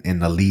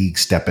and the league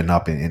stepping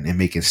up and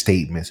making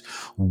statements.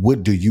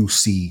 What do you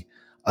see,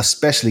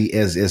 especially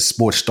as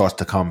sports starts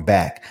to come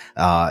back?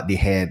 They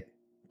had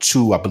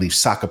two, I believe,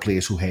 soccer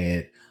players who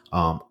had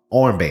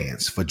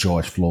armbands for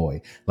George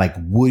Floyd. Like,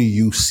 what do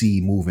you see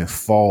moving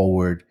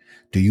forward?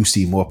 Do you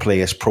see more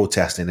players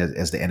protesting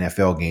as the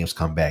NFL games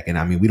come back? And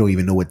I mean, we don't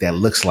even know what that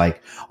looks like,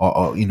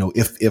 or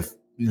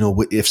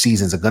if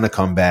seasons are going to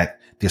come back.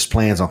 There's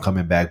plans on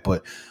coming back,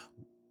 but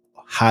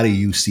how do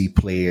you see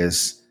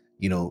players,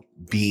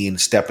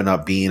 stepping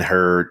up, being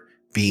heard,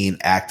 being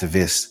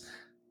activists?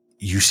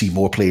 You see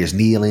more players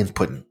kneeling,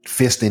 putting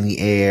fists in the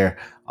air,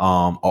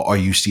 or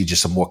you see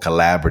just a more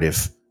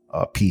collaborative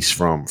piece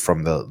from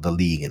the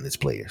league and its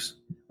players?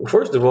 Well,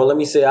 first of all, let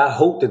me say I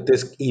hope that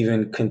this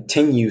even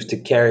continues to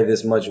carry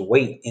this much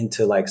weight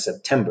into like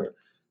September.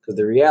 Because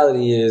the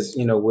reality is,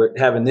 we're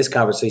having this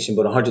conversation,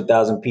 but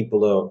 100,000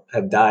 people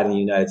have died in the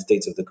United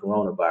States of the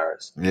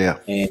coronavirus. Yeah,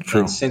 And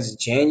true. since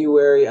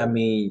January, I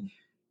mean,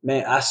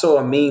 man, I saw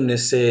a meme that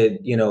said,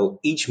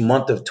 each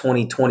month of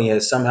 2020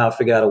 has somehow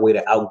figured out a way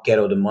to out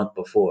ghetto the month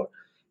before.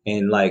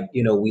 And like,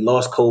 we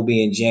lost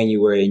Kobe in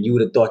January, and you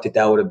would have thought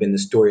that would have been the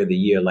story of the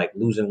year, like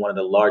losing one of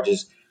the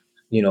largest,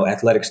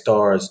 athletic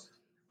stars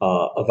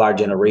of our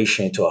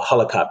generation to a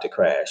helicopter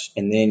crash,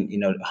 and then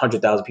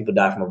 100,000 people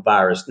die from a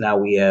virus. Now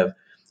we have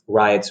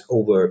riots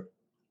over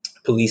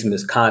police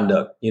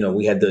misconduct.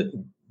 We had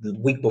the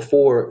week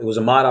before it was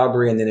Ahmaud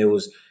Arbery, and then it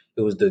was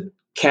the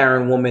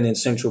Karen woman in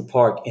Central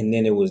Park, and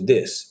then it was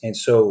this. And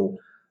so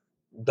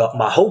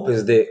my hope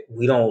is that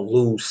we don't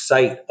lose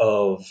sight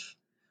of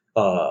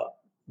uh,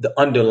 the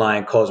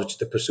underlying cause, which is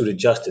the pursuit of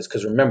justice.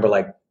 Because remember,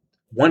 like,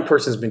 one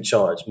person's been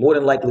charged. More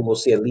than likely, we'll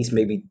see at least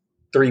maybe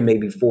three,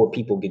 maybe four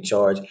people get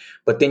charged.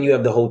 But then you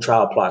have the whole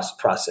trial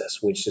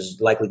process, which is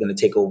likely going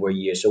to take over a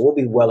year. So we'll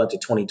be well into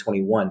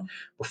 2021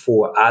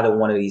 before either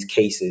one of these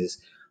cases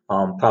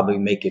probably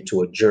make it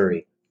to a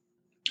jury.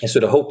 And so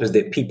the hope is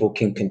that people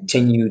can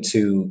continue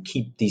to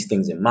keep these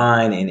things in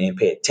mind and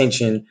pay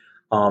attention,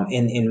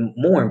 and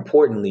more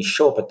importantly,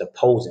 show up at the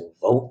polls and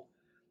vote.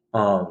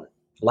 A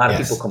lot of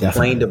people Yes,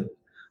 complained. definitely.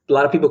 A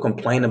lot of people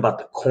complained about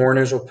the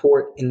coroner's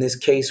report in this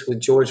case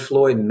with George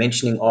Floyd,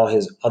 mentioning all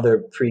his other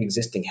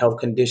pre-existing health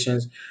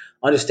conditions.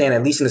 Understand,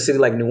 at least in a city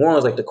like New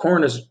Orleans, like the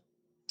coroner's,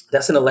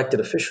 that's an elected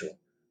official.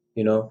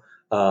 You know,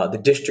 the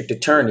district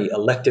attorney,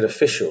 elected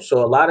official.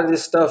 So a lot of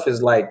this stuff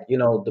is like,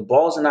 the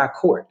ball's in our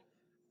court.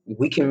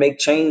 We can make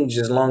change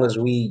as long as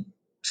we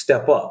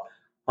step up.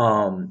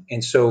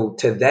 And so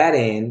to that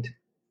end,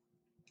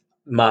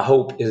 my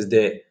hope is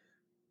that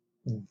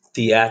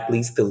the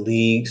athletes, the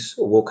leagues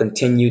will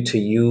continue to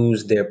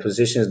use their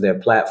positions, their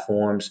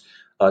platforms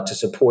to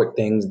support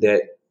things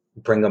that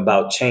bring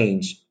about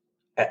change.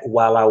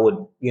 While I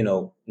would,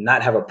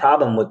 not have a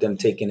problem with them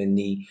taking a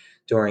knee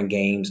during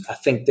games, I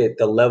think that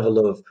the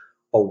level of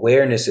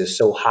awareness is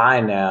so high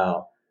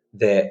now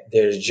that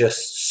there's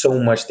just so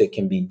much that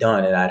can be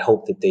done, and I'd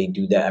hope that they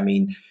do that. I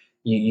mean,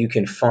 you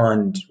can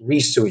fund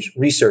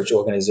research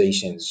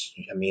organizations.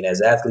 I mean,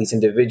 as athletes,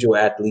 individual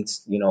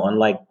athletes,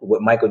 unlike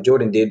what Michael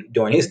Jordan did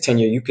during his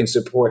tenure, you can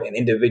support an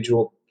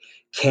individual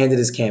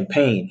candidate's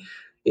campaign.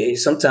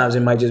 Sometimes it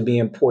might just be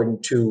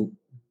important to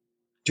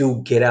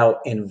do get out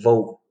and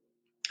vote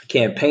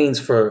campaigns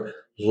for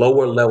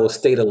lower level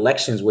state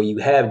elections where you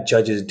have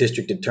judges,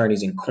 district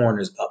attorneys, and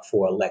coroners up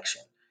for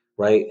election,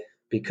 right?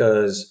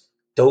 Because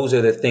those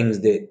are the things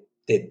that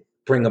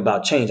bring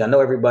about change. I know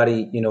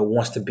everybody,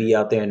 wants to be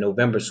out there in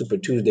November, Super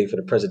Tuesday, for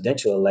the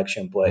presidential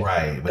election, but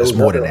Right, but it's those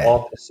more than other that.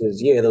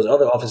 offices, yeah, those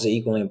other offices are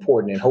equally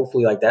important. And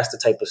hopefully, like, that's the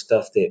type of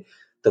stuff that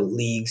the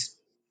leagues,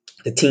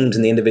 the teams,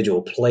 and the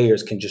individual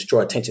players can just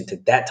draw attention to,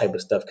 that type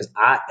of stuff. Because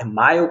in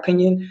my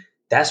opinion,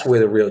 that's where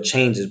the real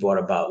change is brought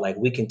about. Like,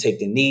 we can take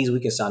the knees,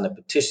 we can sign the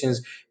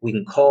petitions, we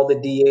can call the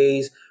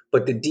DAs,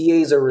 but the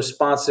DAs are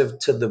responsive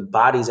to the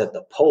bodies at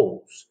the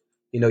polls.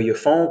 Your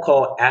phone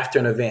call after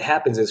an event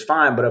happens is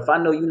fine, but if I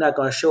know you're not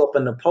going to show up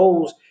in the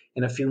polls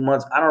in a few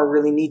months, I don't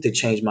really need to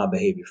change my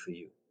behavior for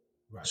you.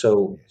 Right.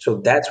 So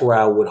that's where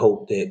I would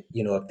hope that,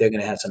 if they're going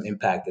to have some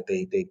impact, that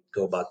they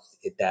go about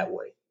it that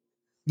way.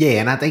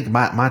 Yeah, and I think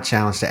my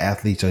challenge to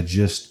athletes are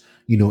just,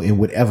 in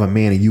whatever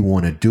manner you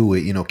want to do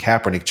it.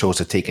 Kaepernick chose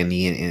to take a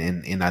knee,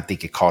 and I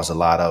think it caused a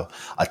lot of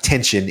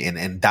attention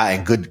and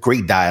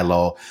great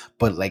dialogue.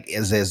 But like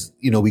as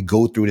we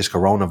go through this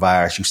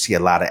coronavirus, you see a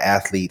lot of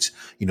athletes,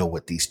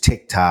 with these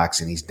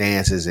TikToks and these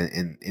dances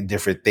and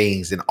different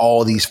things and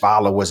all these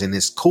followers, and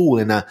it's cool.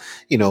 And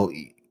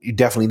you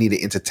definitely need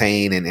to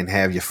entertain and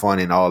have your fun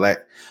and all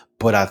that.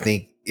 But I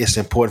think it's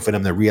important for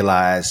them to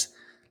realize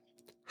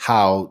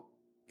how,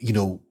 you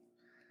know,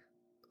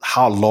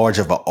 how large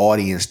of an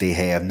audience they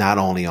have, not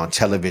only on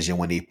television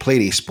when they play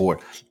their sport,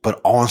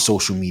 but on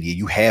social media.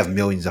 You have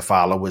millions of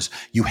followers,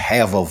 you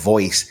have a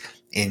voice,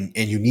 and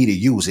you need to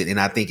use it. And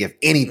I think if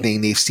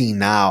anything, they've seen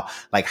now,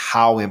 like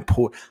how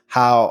important,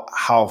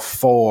 how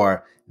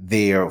far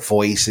their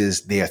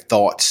voices, their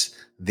thoughts,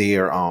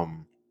 their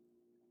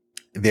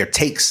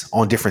takes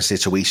on different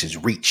situations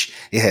reach.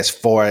 It has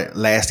far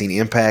lasting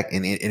impact,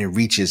 and it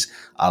reaches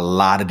a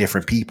lot of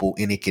different people,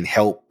 and it can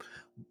help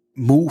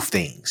move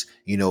things,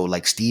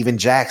 like Steven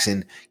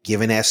Jackson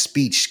giving that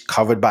speech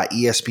covered by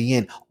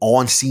ESPN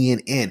on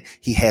CNN.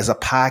 He has a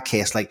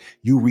podcast. Like,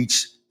 you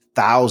reach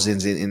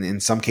thousands and in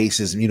some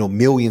cases,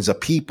 millions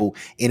of people,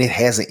 and it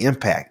has an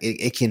impact.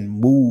 It can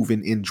move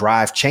and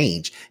drive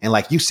change. And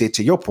like you said,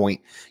 to your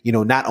point,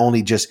 not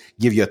only just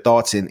give your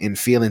thoughts and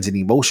feelings and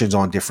emotions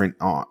on different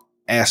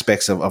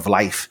aspects of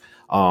life,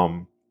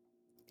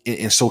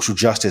 in social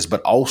justice,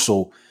 but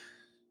also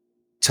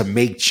to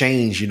make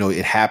change.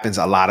 It happens,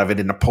 a lot of it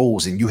in the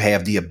polls, and you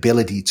have the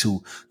ability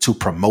to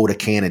promote a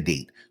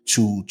candidate,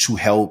 to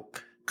help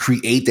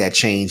create that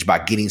change by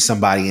getting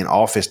somebody in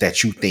office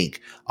that you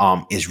think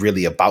is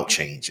really about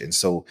change. And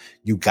so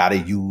you got to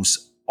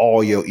use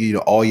all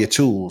your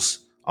tools,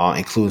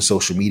 including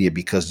social media,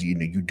 because you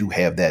do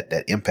have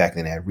that impact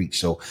and that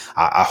reach. So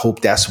I hope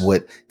that's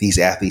what these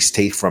athletes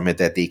take from it,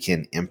 that they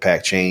can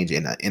impact change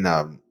in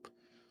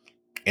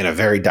a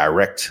very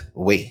direct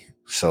way.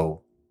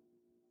 So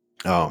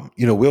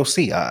we'll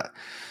see.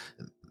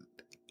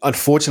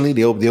 Unfortunately,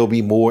 there'll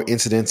be more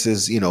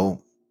incidences.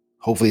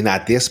 Hopefully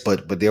not this,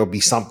 but there'll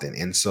be something.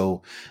 And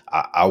so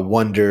I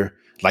wonder,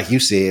 like you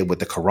said, with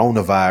the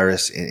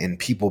coronavirus and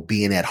people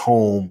being at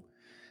home,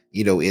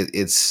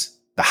 it's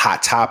the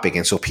hot topic.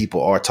 And so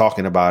people are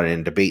talking about it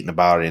and debating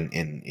about it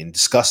and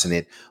discussing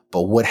it.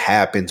 But what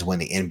happens when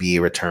the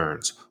NBA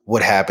returns?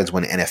 What happens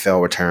when the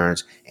NFL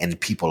returns and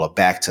people are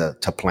back to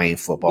playing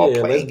football,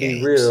 Yeah, let's playing be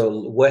games?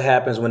 real. What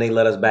happens when they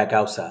let us back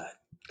outside?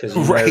 Because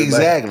Right, everybody,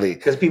 exactly.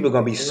 because people are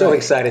gonna be so Right.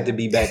 excited to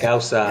be back And I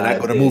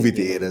outside go to that movie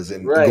theaters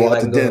and right, go out like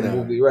to I can go to the dinner.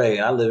 movie. Right,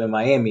 I live in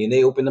Miami, and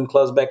they open them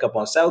clubs back up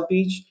on South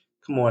Beach.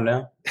 Come on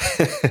now.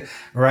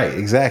 Right,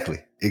 exactly.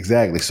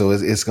 So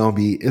it's gonna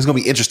be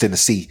interesting to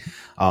see,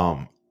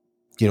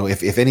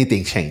 if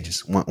anything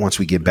changes once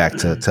we get back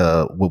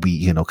to what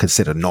we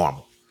consider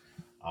normal.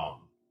 Um,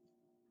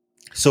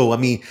 so I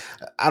mean,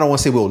 I don't want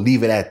to say we'll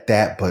leave it at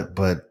that,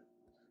 but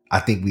I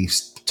think we've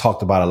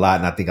talked about a lot,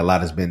 and I think a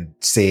lot has been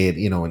said,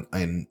 in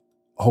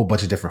a whole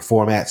bunch of different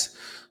formats.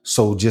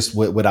 So just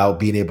without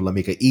being able to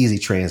make an easy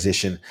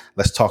transition,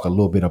 let's talk a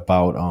little bit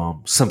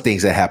about some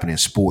things that happen in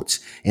sports.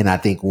 And I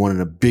think one of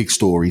the big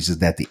stories is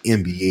that the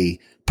NBA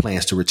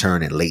plans to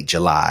return in late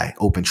July,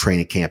 open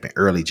training camp in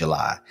early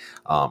July.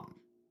 Um,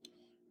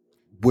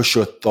 what's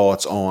your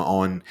thoughts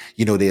on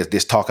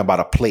there's talk about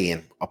a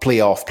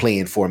playoff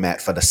playing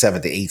format for the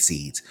 7th to 8th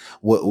seeds.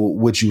 What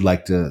would you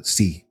like to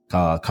see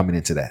coming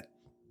into that?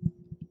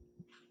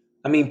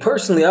 I mean,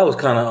 personally, I was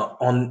kind of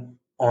on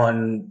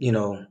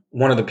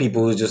one of the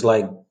people who's just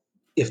like,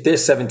 if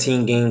there's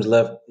 17 games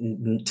left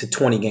to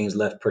 20 games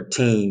left per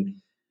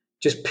team,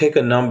 just pick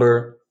a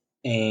number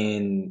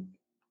and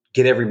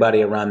get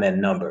everybody around that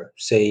number.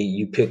 Say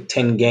you pick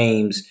 10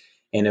 games,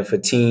 and if a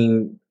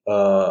team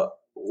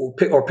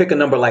pick a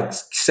number like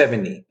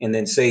 70, and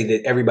then say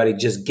that everybody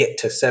just get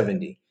to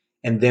 70,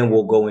 and then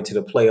we'll go into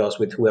the playoffs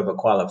with whoever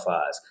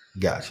qualifies.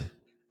 Gotcha.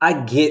 I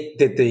get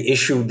that the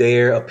issue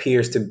there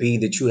appears to be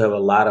that you have a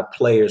lot of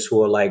players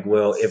who are like,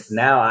 well, if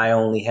now I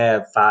only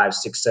have 5,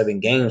 6, 7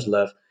 games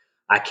left,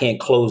 I can't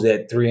close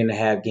that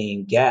 3.5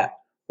 game gap.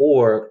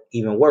 Or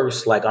even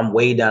worse, like I'm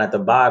way down at the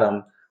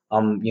bottom,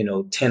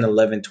 10,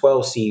 11,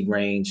 12 seed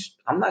range.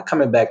 I'm not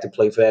coming back to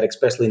play for that,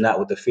 especially not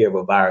with the fear of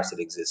a virus that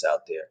exists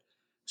out there.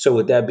 So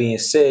with that being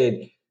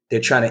said,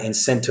 they're trying to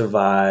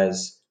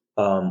incentivize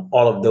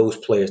all of those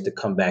players to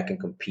come back and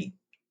compete.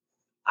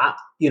 I,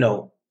 you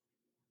know,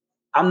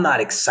 I'm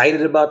not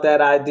excited about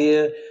that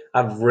idea.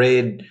 I've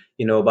read,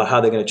 about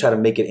how they're going to try to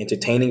make it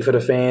entertaining for the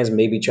fans,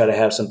 maybe try to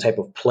have some type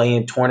of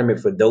playing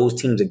tournament for those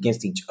teams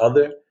against each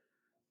other.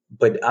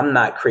 But I'm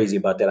not crazy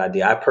about that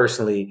idea. I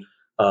personally,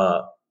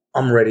 uh,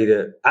 I'm ready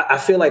to. I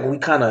feel like we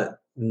kind of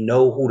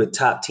know who the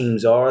top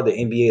teams are. The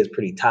NBA is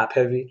pretty top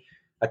heavy.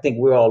 I think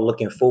we're all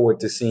looking forward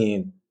to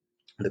seeing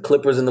the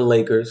Clippers and the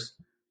Lakers.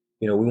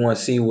 We want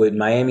to see what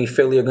Miami,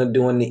 Philly are going to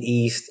do in the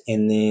East,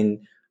 and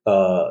then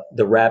the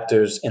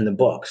Raptors and the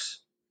Bucks.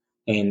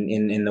 And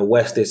in the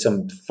West, there's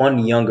some fun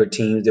younger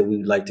teams that we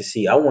would like to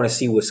see. I want to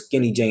see what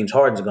skinny James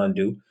Harden's going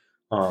to do.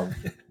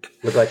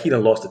 Look like he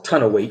done lost a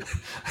ton of weight,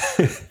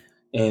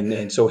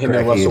 and so him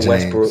and Crackhead Russell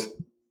Westbrook,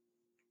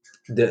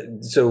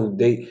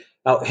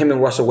 James. him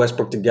and Russell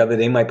Westbrook together,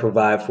 they might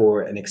provide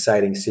for an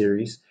exciting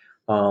series.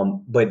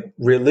 But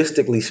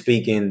realistically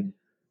speaking,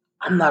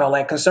 I'm not all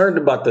that concerned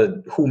about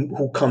the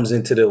who comes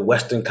into the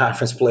Western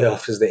Conference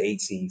playoffs as the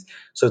 8 seeds.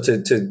 So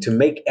to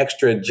make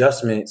extra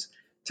adjustments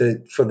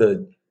for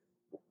the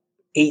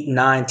 8,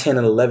 9, 10,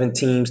 and 11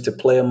 teams to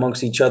play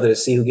amongst each other to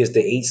see who gets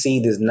the 8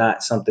 seed is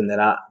not something that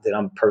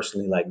I'm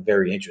personally like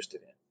very interested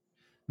in.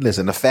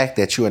 Listen, the fact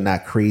that you are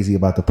not crazy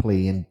about the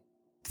play-in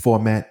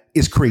format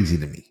is crazy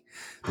to me.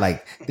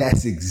 Like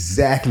that's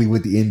exactly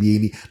what the NBA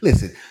needs.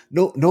 Listen,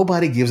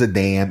 nobody gives a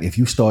damn if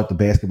you start the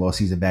basketball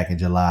season back in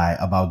July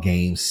about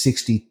games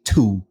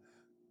 62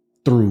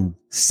 through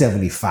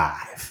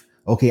 75.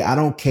 Okay, I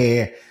don't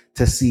care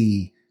to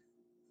see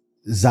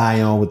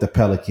Zion with the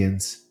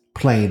Pelicans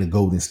playing the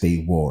Golden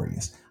State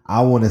Warriors.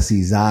 I want to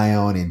see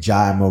Zion and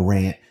Ja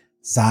Morant,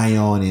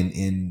 Zion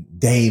and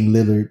Dame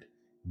Lillard,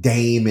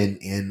 Dame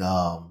and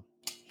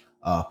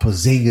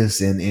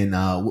Porzingis and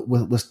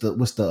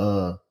what's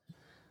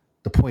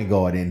the point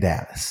guard in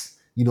Dallas.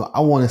 I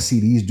want to see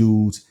these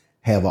dudes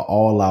have an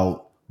all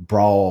out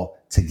brawl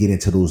to get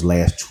into those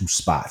last two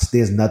spots.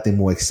 There's nothing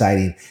more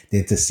exciting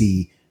than to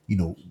see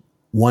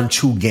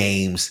 1-2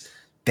 games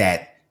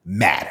that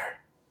matter.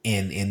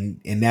 And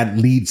that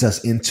leads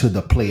us into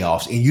the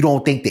playoffs. And you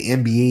don't think the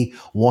NBA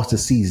wants to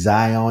see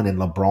Zion and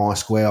LeBron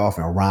square off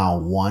in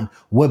round one?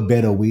 What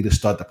better way to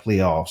start the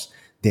playoffs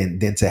than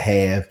to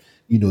have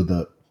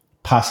the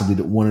possibly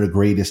one of the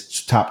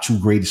greatest top 2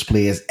 greatest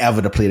players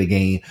ever to play the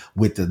game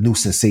with the new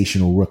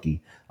sensational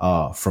rookie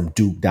from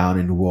Duke down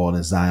in New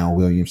Orleans, Zion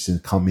Williamson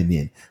coming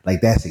in.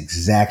 Like that's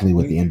exactly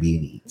what the NBA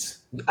needs.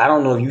 I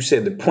don't know if you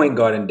said the point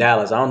guard in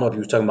Dallas. I don't know if you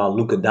was talking about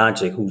Luka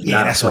Doncic, who's Yeah,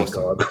 not a that's what I point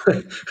was talking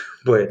guard, about.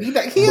 but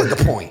He is but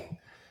the point.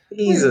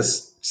 he's a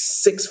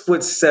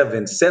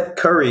 6'7". Seth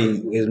Curry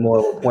is more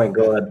of a point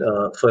guard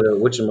for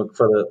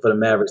the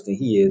Mavericks than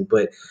he is.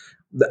 But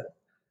the,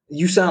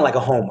 you sound like a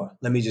homer.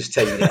 Let me just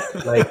tell you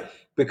that. Like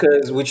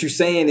because what you're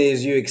saying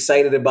is you're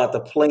excited about the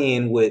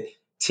playing with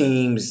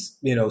teams,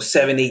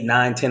 7, 8,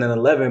 9, 10, and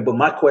 11. But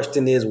my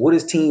question is, what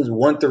is teams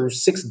 1 through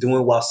 6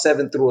 doing while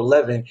 7 through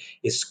 11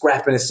 is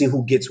scrapping to see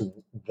who gets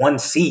one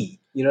seed?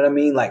 You know what I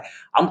mean? Like,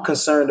 I'm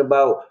concerned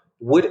about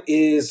what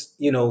is,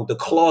 the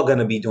Claw going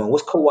to be doing?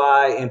 What's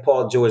Kawhi and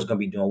Paul George going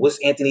to be doing?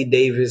 What's Anthony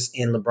Davis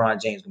and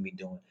LeBron James going to be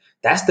doing?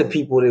 That's the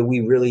people that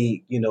we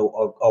really,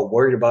 are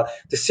worried about.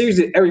 The series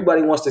that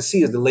everybody wants to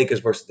see is the Lakers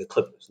versus the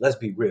Clippers. Let's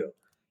be real.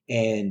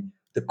 And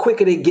the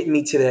quicker they get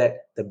me to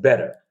that, the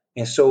better.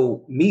 And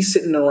so me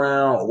sitting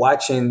around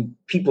watching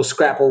people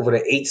scrap over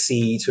the 8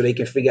 seed so they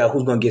can figure out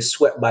who's going to get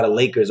swept by the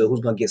Lakers or who's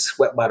going to get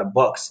swept by the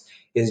Bucks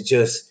is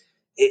just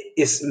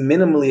it's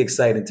minimally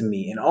exciting to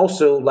me. And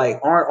also, like,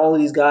 aren't all of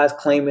these guys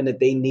claiming that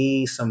they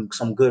need some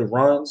good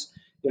runs?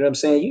 You know what I'm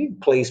saying? You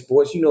play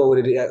sports, you know what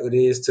it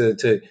is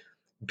to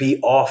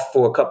be off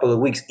for a couple of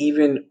weeks.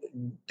 Even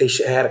they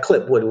had a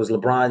clip where it was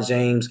LeBron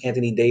James,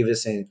 Anthony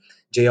Davis, and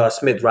J.R.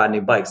 Smith riding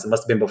their bikes. It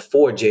must have been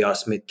before J.R.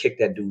 Smith kicked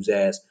that dude's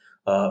ass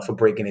for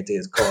breaking into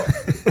his car.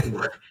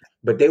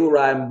 But they were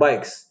riding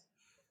bikes.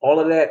 All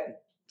of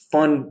that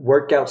fun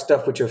workout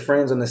stuff with your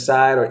friends on the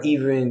side, or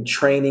even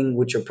training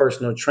with your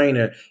personal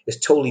trainer, is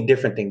totally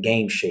different than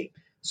game shape.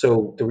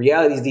 So the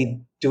reality is these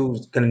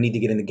dudes going to need to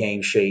get into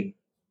game shape.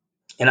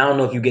 And I don't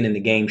know if you get into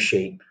game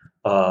shape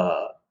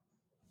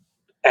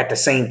at the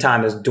same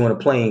time as doing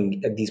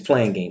these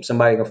playing games.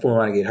 Somebody going to fool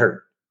around and get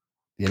hurt.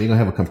 Yeah, they're gonna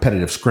have a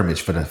competitive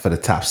scrimmage for the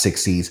top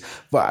 6 seeds.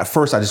 But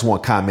first, I just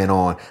want to comment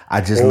on.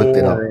 I just looked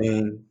it up.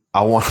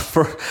 I want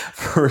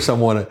first. I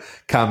want to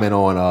comment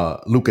on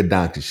Luka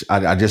Doncic.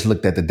 I just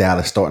looked at the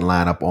Dallas starting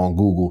lineup on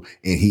Google,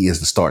 and he is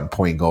the starting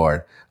point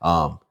guard.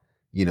 You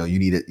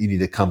need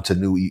to come to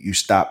new. You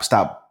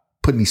stop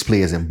putting these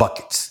players in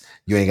buckets.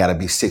 You ain't got to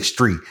be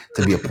 6'3"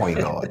 to be a point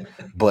guard.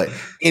 But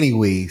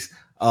anyways,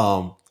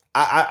 I know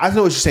what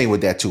you're saying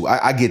with that too.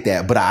 I get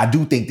that, but I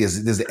do think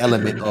there's an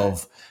element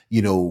of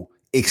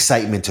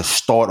excitement to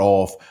start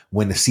off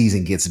when the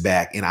season gets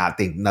back. And I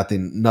think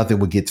nothing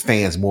would get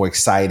fans more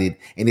excited.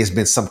 And there's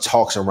been some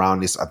talks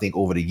around this, I think,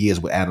 over the years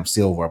with Adam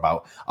Silver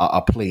about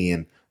a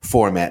play-in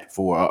format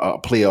for a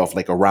playoff,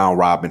 like a round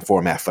robin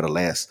format for the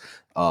last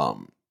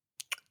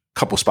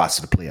couple spots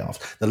to the playoffs.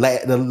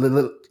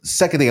 The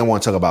second thing I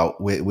want to talk about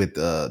with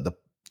the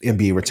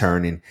NBA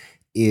returning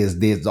is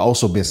there's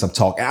also been some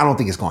talk, and I don't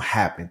think it's going to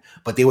happen,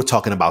 but they were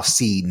talking about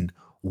seeding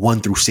 1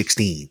 through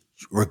 16,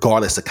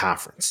 regardless of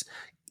conference.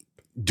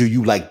 Do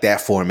you like that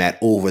format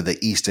over the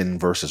Eastern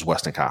versus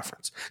Western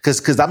Conference?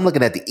 Because I'm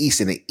looking at the East,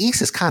 and the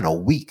East is kind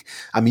of weak.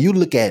 I mean, you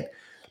look at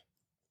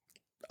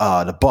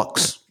the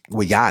Bucks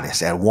with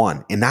Giannis at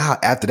 1, and now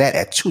after that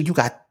at 2, you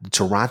got the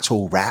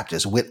Toronto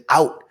Raptors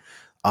without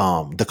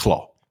the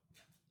Claw,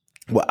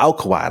 without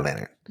Kawhi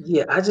Leonard.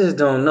 Yeah, I just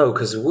don't know,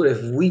 because what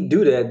if we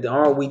do that?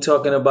 Aren't we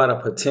talking about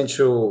a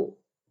potential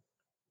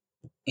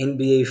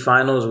NBA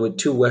Finals with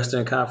 2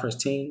 Western Conference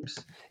teams?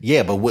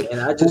 Yeah, but who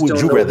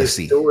would you rather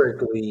see?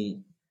 Historically,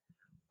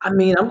 I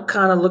mean, I'm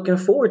kind of looking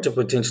forward to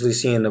potentially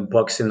seeing the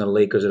Bucks and the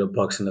Lakers or the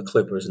Bucks and the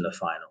Clippers in the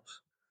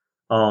finals.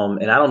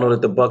 And I don't know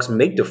that the Bucks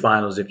make the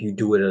finals if you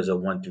do it as a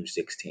 1 through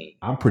 16.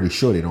 I'm pretty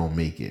sure they don't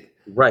make it.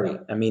 Right.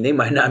 I mean, they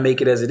might not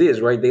make it as it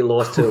is, right? They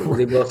lost to the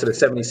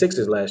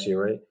 76ers last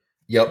year, right?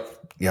 Yep.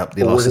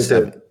 They lost to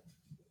 7.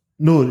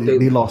 No,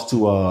 they lost to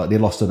the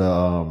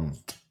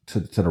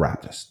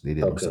Raptors. They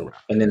did lose to the Raptors.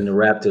 And then the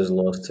Raptors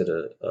lost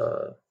to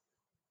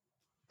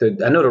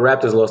I know the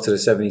Raptors lost to the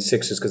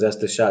 76ers because that's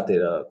the shot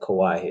that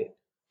Kawhi hit.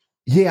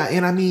 Yeah,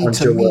 and I mean,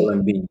 to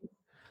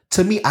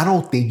me, I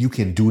don't think you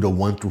can do the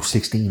 1 through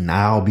 16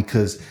 now,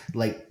 because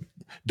like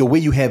the way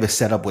you have it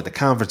set up with the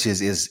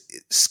conferences is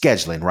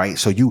scheduling, right?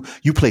 So you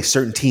play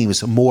certain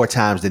teams more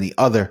times than the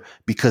other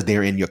because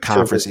they're in your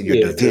conference, in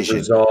your division.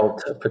 Resolve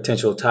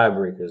potential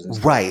tiebreakers. And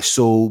stuff. Right.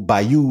 So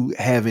by you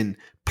having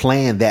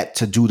planned that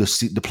to do the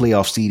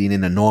playoff seeding in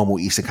the normal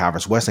Eastern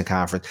Conference, Western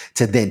Conference,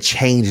 to then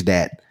change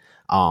that,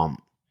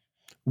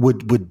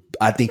 would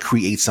I think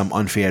create some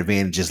unfair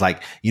advantages.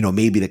 Like,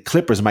 maybe the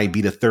Clippers might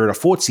be the 3rd or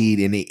 4th seed,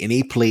 and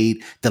they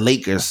played the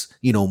Lakers,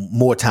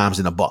 more times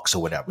than the Bucks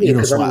or whatever. Yeah,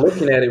 because I'm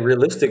looking at it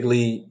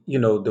realistically,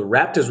 the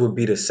Raptors would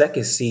be the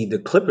 2nd seed, the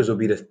Clippers would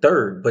be the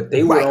 3rd, but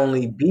they would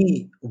only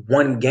be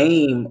 1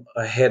 game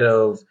ahead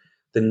of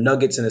the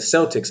Nuggets and the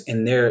Celtics,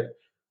 and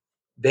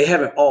they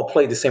haven't all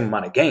played the same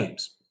amount of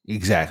games.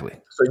 Exactly.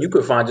 So you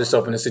could find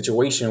yourself in a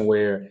situation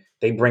where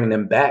they bring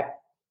them back,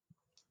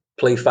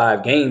 play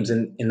 5 games,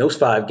 and in those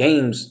 5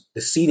 games,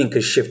 the seeding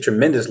could shift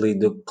tremendously.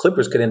 The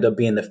Clippers could end up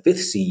being the 5th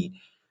seed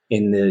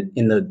in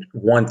the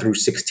 1 through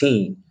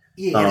 16.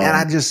 Yeah, and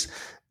I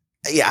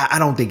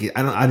don't think it.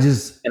 I don't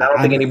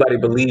think anybody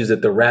believes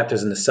that the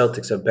Raptors and the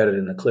Celtics are better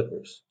than the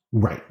Clippers.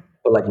 Right.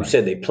 But like you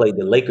said, they played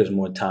the Lakers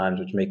more times,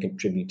 which may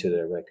contribute to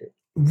their record.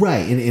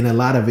 Right, and a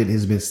lot of it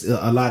has been.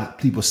 A lot of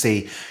people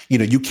say,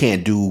 you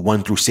can't do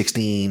 1 through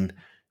 16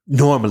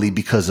 normally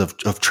because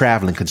of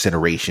traveling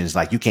considerations.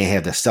 Like you can't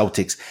have the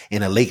Celtics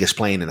and the Lakers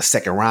playing in the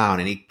second round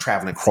and they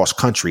traveling cross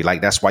country.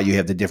 Like that's why you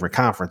have the different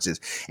conferences.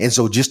 And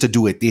so just to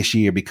do it this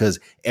year because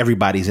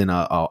everybody's in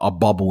a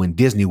bubble in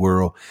Disney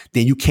World,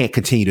 then you can't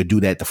continue to do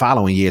that the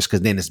following years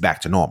because then it's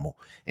back to normal.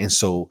 And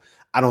so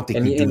I don't think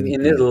And, you do and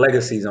there's anything.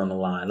 legacies on the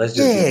line. Let's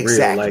just Yeah, be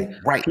real. Like exactly.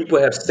 Right. people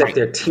have set Right.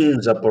 their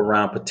teams up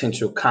around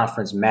potential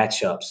conference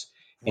matchups,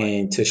 Right.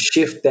 and to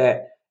shift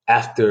that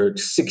after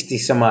 60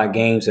 some odd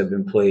games have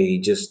been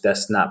played, just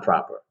that's not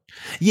proper.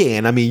 Yeah,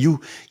 and I mean,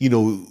 you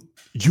know,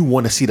 you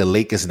want to see the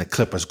Lakers and the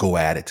Clippers go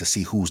at it to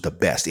see who's the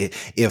best.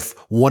 If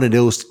one of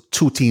those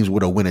two teams were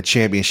to win a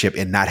championship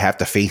and not have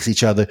to face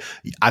each other,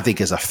 I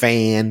think as a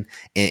fan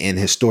and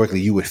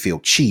historically, you would feel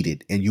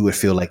cheated and you would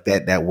feel like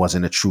that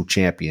wasn't a true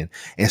champion.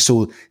 And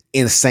so,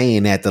 in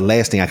saying that, the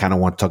last thing I kind of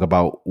want to talk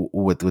about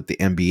with the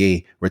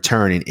NBA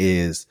returning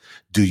is,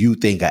 do you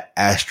think an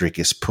asterisk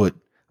is put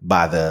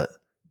by the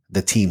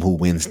team who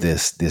wins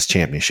this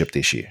championship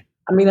this year?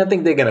 I mean, I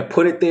think they're gonna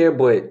put it there,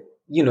 but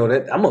you know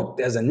that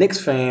as a Knicks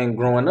fan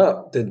growing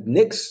up, the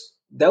Knicks,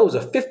 that was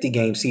a 50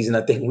 game season.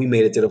 I think we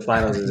made it to the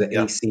finals as an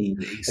Yep. AC.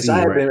 The And so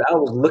AC, right. I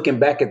was looking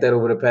back at that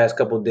over the past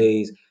couple of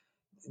days.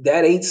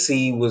 That 8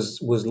 seed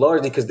was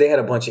largely because they had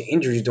a bunch of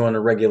injuries during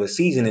the regular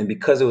season, and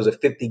because it was a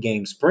 50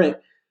 game sprint,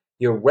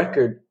 your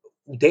record,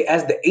 they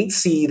as the 8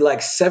 seed,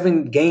 like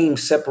 7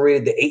 games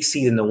separated the 8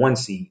 seed and the 1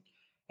 seed.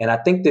 And I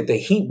think that the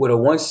Heat were the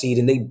 1 seed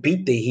and they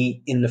beat the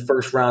Heat in the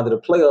first round of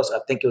the playoffs. I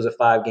think it was a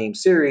 5 game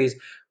series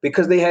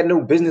because they had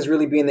no business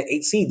really being the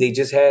 8 seed. They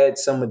just had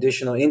some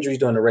additional injuries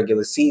during the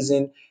regular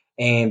season.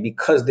 And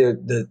because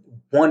the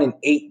 1 and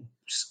 8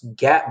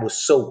 gap was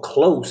so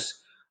close,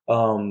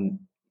 um,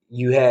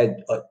 you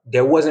had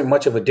there wasn't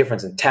much of a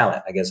difference in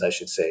talent, I guess I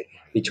should say,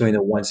 between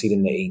the 1 seed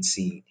and the 8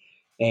 seed,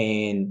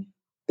 and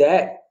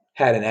that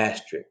had an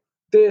asterisk.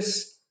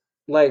 This,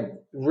 like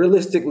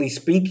realistically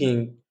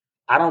speaking,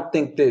 I don't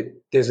think that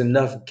there's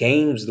enough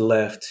games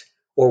left,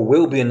 or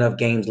will be enough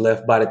games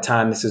left by the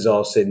time this is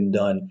all said and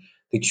done,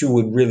 that you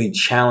would really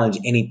challenge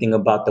anything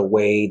about the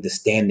way the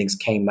standings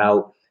came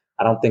out.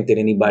 I don't think that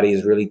anybody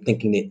is really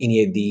thinking that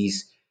any of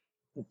these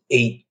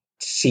 8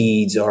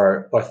 seeds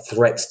are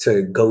threats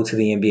to go to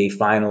the NBA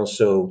Finals.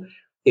 So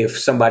if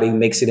somebody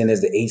makes it in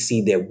as the 8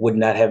 seed that would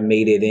not have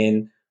made it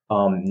in,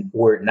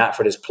 were it not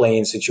for this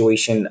play-in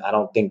situation, I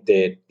don't think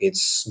that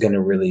it's going to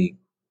really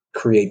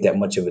create that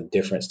much of a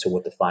difference to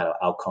what the final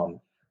outcome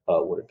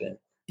would have been.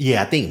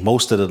 Yeah, I think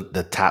most of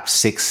the top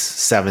 6,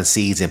 7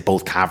 seeds in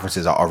both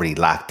conferences are already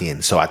locked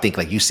in. So I think,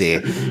 like you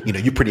said,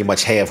 you pretty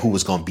much have who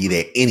was going to be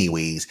there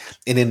anyways.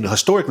 And then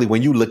historically,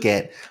 when you look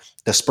at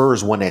the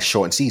Spurs won that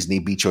shortened season, they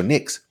beat your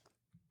Knicks.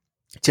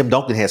 Tim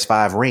Duncan has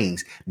 5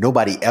 rings.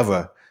 Nobody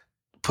ever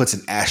puts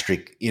an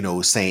asterisk,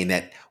 saying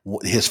that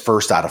his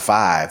first out of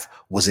 5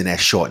 was in that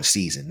shortened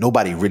season.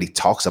 Nobody really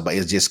talks about it.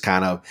 It's just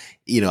kind of,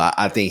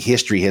 I think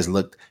history has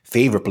looked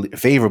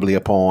favorably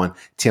upon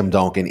Tim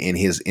Duncan in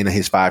his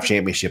 5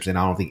 championships, and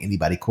I don't think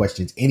anybody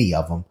questions any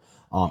of them.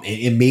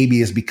 And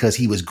maybe it's because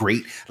he was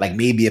great. Like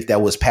maybe if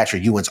that was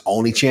Patrick Ewing's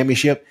only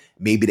championship,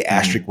 maybe the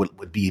asterisk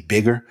would be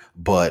bigger.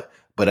 But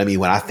I mean,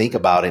 when I think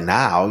about it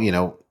now,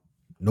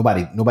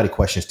 nobody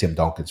questions Tim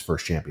Duncan's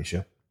first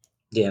championship.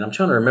 Yeah, and I'm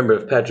trying to remember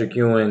if Patrick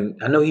Ewing,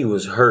 I know he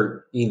was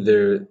hurt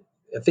either.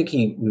 I think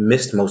he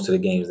missed most of the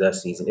games that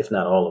season, if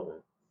not all of them.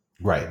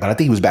 Right. But I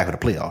think he was back in the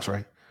playoffs,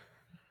 right?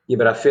 Yeah,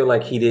 but I feel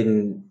like he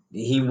didn't.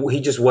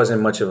 He just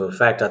wasn't much of a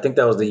factor. I think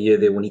that was the year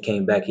that when he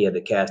came back, he had the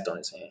cast on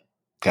his hand.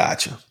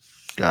 Gotcha.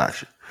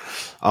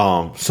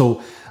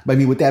 So, I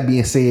mean, with that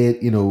being said,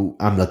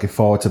 I'm looking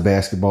forward to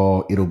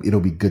basketball. It'll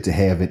be good to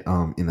have it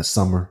in the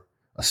summer,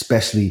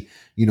 especially,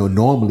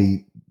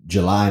 normally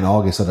July and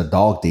August are the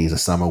dog days of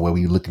summer where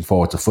we're looking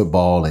forward to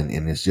football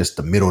and it's just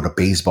the middle of the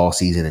baseball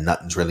season and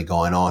nothing's really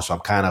going on. So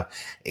I'm kind of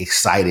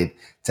excited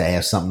to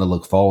have something to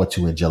look forward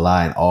to in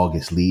July and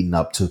August leading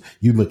up to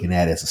you looking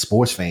at it as a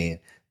sports fan,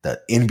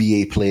 the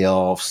NBA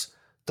playoffs,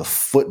 the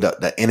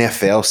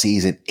NFL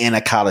season and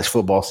a college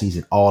football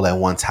season all at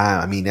one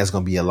time. I mean, there's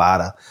going to be a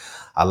lot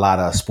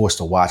of sports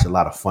to watch, a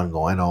lot of fun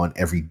going on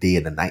every day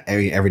of the night,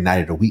 every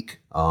night of the week.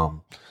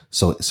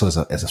 So as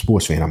a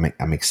sports fan,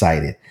 I'm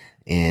excited.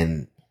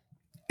 And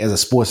as a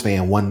sports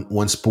fan,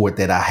 one sport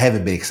that I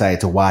haven't been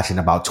excited to watch in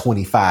about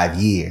 25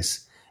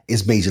 years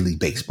is Major League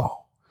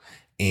Baseball.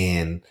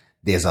 And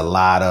there's a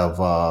lot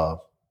of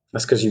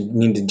That's because you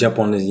need to jump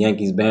on this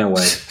Yankees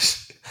bandwagon.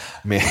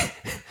 man,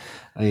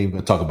 I ain't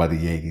gonna talk about the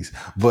Yankees,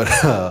 but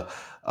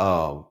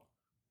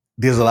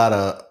there's a lot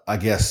of, I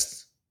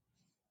guess,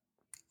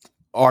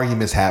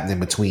 arguments happening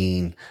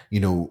between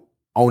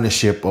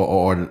ownership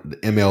or the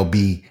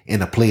MLB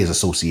and the Players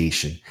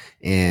Association,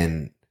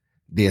 and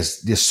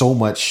there's so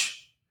much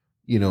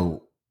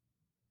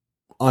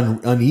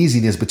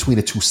uneasiness between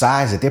the two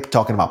sides that they're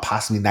talking about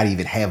possibly not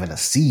even having a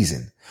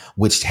season,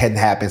 which hadn't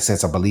happened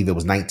since I believe it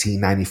was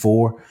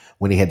 1994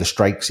 when they had the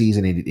strike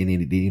season and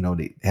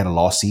they had a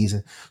lost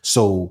season.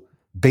 So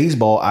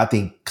baseball, I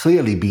think,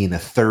 clearly being the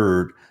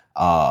third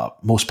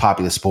most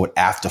popular sport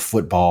after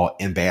football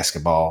and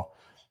basketball,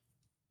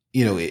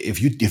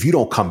 if you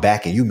don't come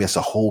back and you miss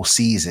a whole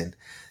season,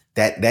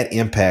 that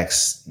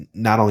impacts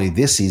not only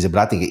this season, but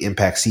I think it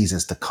impacts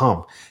seasons to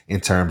come in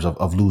terms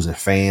of losing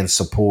fans,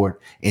 support,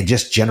 and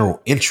just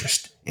general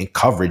interest and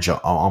coverage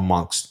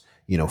amongst,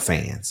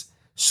 fans.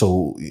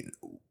 So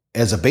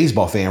as a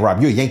baseball fan,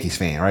 Rob, you're a Yankees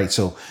fan, right?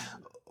 So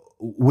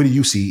what do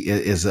you see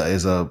as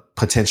a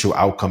potential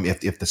outcome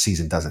if the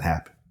season doesn't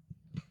happen?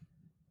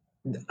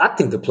 I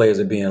think the players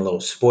are being a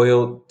little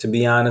spoiled, to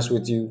be honest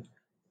with you.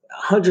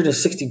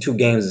 162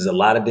 games is a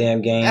lot of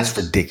damn That's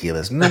games.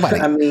 ridiculous.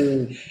 Nobody. I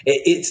mean,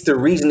 it's the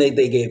reason they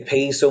get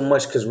paid so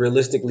much because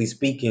realistically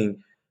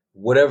speaking,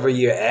 whatever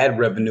your ad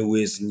revenue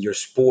is in your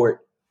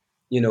sport,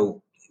 you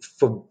know,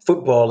 for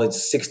football,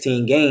 it's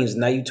 16 games.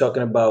 Now you're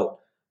talking about,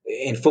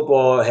 and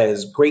football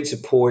has great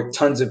support,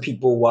 tons of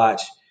people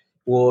watch.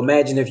 Well,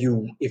 imagine if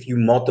you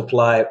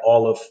multiplied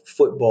all of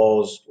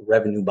football's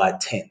revenue by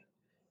 10,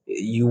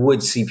 you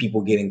would see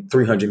people getting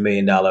 $300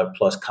 million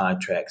plus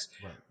contracts.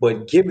 Right.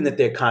 But given that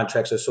their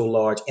contracts are so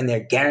large and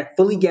they're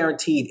fully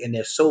guaranteed and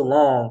they're so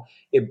long,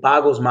 it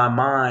boggles my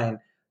mind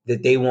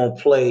that they won't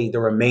play the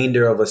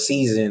remainder of a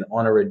season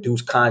on a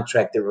reduced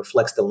contract that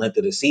reflects the length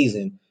of the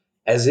season,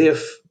 as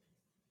if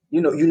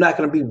you're not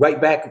going to be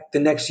right back the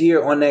next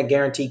year on that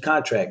guaranteed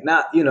contract.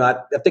 Now,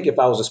 I think if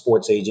I was a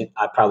sports agent,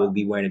 I'd probably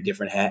be wearing a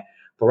different hat.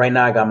 But right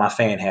now, I got my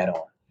fan hat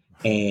on,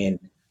 and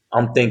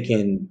I'm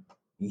thinking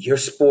your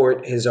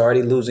sport is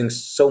already losing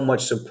so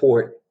much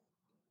support,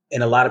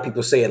 and a lot of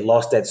people say it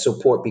lost that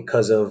support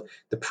because of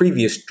the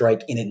previous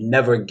strike, and it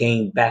never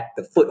gained back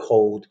the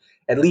foothold.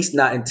 At least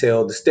not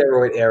until the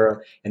steroid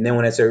era, and then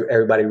when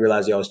everybody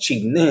realized y'all was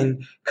cheating,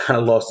 then kind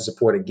of lost the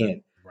support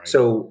again. Right.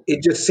 So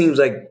it just seems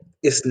like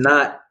it's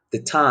not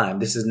the time.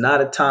 This is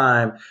not a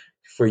time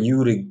for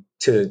you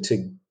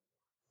to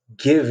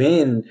give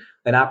in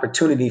an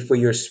opportunity for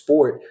your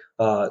sport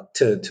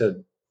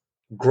to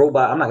grow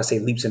by. I'm not gonna say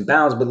leaps and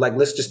bounds, but like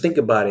let's just think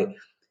about it.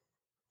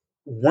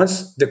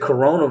 Once the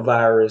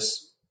coronavirus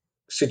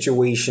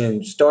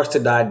situation starts to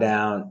die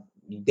down,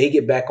 they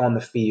get back on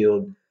the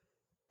field.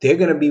 They're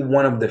going to be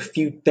one of the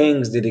few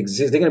things that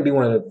exist. They're going to be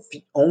one of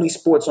the only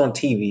sports on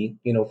TV,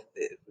 in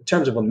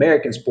terms of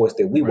American sports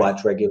that we Right.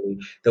 watch regularly.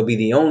 They'll be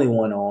the only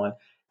one on,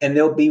 and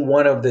they'll be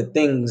one of the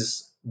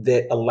things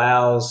that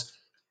allows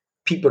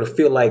people to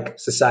feel like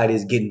society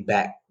is getting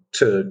back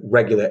to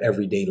regular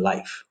everyday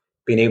life.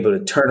 Being able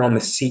to turn on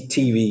the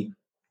TV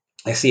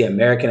and see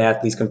American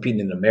athletes competing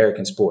in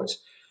American sports.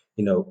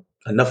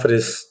 Enough of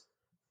this.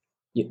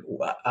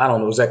 I don't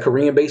know. Is that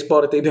Korean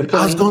baseball that they've been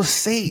I was playing? gonna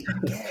say,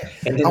 yeah.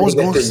 And I then they was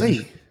got gonna the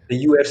say,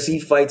 the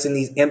UFC fights in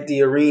these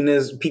empty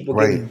arenas, people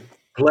right, getting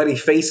bloody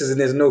faces, and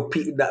there's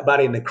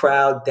nobody in the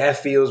crowd. That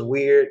feels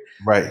weird.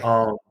 right.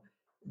 Um,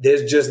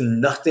 there's just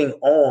nothing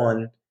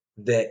on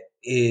that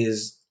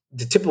is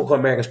the typical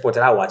American sport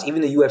that I watch.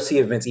 Even the UFC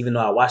events, even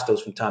though I watch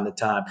those from time to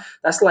time,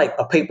 that's like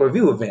a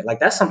pay-per-view event. Like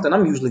that's something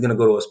I'm usually going to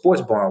go to a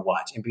sports bar and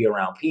watch and be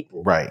around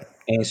people. Right.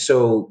 And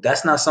so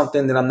that's not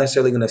something that I'm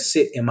necessarily going to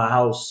sit in my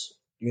house,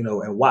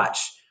 and watch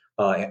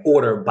and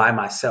order by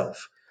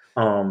myself.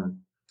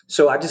 Um,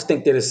 so I just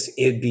think that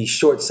it'd be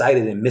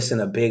short-sighted and missing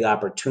a big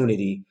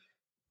opportunity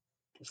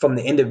from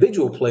the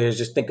individual players.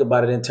 Just think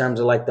about it in terms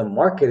of like the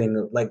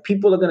marketing. Like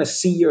people are going to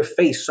see your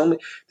face.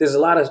 There's a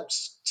lot of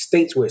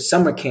states where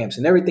summer camps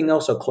and everything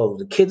else are closed.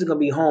 The kids are going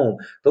to be home.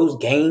 Those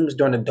games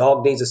during the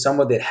dog days of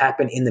summer that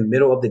happen in the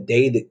middle of the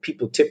day that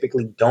people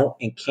typically don't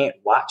and can't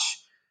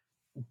watch.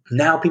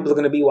 Now people are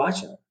going to be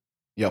watching them.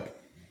 Yep.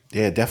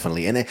 Yeah,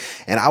 definitely. And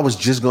I was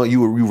just going.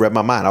 You read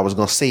my mind. I was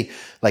going to say,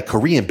 like,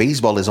 Korean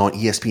baseball is on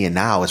ESPN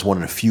now as one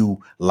of the few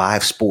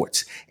live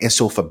sports, and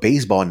so for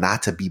baseball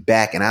not to be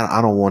back, and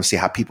I don't want to say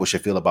how people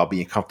should feel about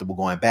being comfortable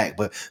going back,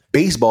 but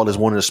baseball is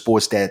one of the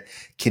sports that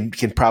can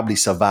probably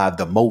survive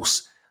the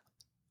most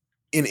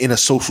in a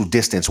social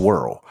distance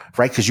world,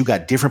 right? Because you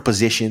got different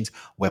positions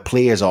where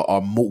players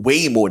are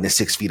way more than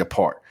 6 feet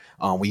apart.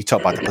 When you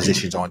talk about the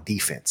positions on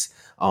defense.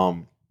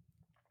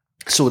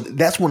 So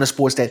that's one of the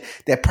sports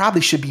that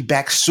probably should be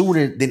back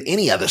sooner than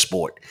any other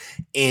sport.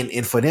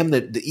 And for them,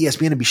 the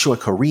ESPN to be showing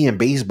Korean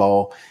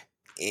baseball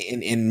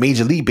in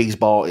Major League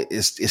Baseball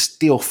is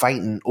still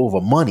fighting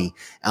over money.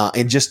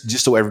 And just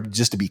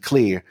to be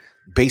clear,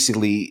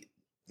 basically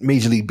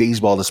Major League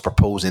Baseball is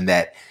proposing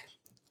that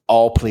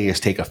all players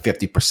take a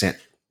 50%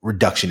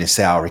 reduction in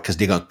salary because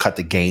they're going to cut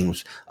the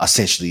games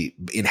essentially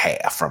in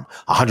half from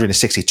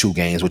 162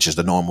 games, which is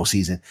the normal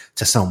season,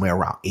 to somewhere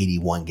around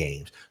 81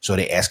 games. So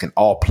they're asking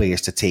all players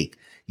to take,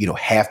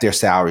 half their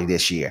salary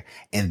this year.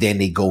 And then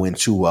they go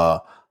into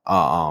a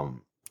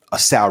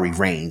salary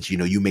range.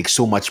 You make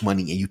so much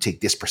money and you take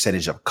this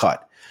percentage of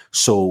cut.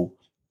 So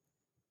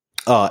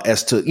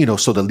as to,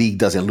 so the league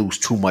doesn't lose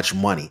too much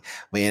money.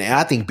 And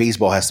I think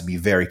baseball has to be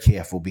very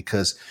careful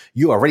because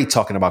you're already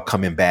talking about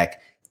coming back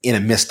in the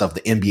midst of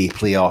the NBA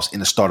playoffs in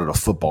the start of the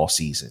football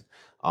season.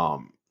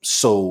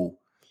 So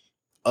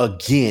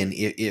again,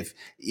 if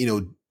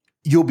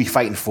you'll be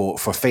fighting for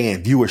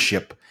fan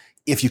viewership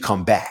if you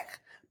come back.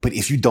 But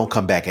if you don't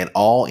come back at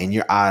all and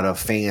you're out of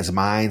fans'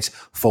 minds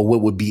for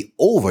what would be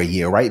over a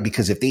year, right?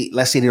 Because if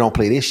let's say they don't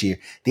play this year,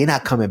 they're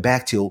not coming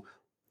back till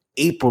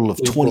April of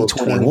April of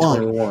 2021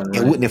 2021, and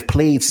right? wouldn't have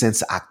played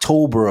since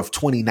October of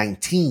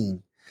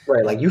 2019.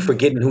 Right, like you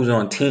forgetting who's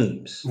on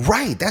teams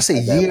Right. That's a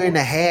at that year and a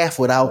point. half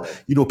without,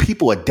 Right.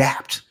 people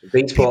adapt.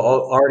 Baseball People,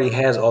 already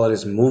has all of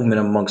this movement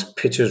amongst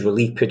pitchers,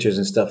 relief pitchers,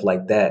 and stuff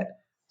like that.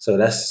 So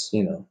that's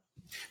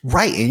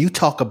right. And you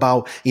talk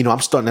about, I'm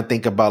starting to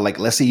think about, like,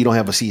 let's say you don't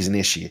have a season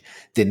this year.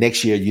 Then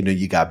next year,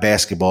 you got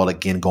basketball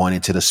again going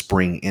into the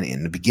spring and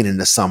in the beginning of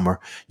the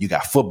summer. You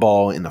got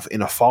football in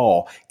the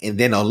fall. And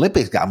then the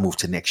Olympics got moved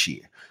to next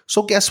year.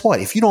 So guess what?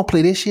 If you don't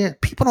play this year,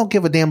 people don't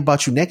give a damn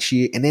about you next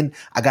year. And then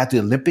I got the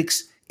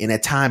Olympics in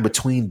that time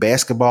between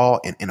basketball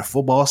and a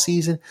football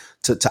season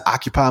to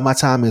occupy my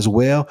time as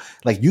well.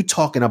 Like, you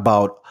talking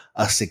about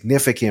a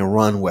significant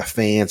run where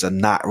fans are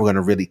not going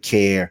to really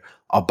care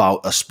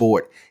about a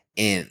sport,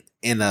 and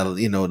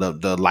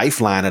the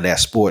lifeline of that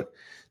sport,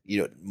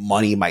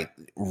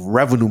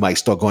 revenue might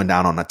start going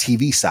down on the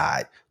TV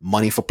side.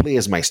 Money for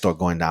players might start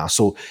going down.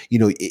 So,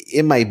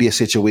 it might be a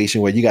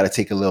situation where you got to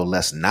take a little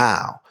less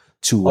now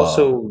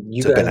also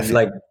you to guys benefit.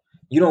 like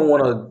you don't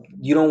want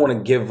to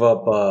give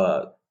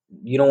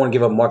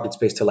up market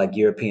space to like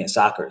European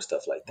soccer and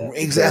stuff like that,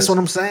 Exactly. That's what because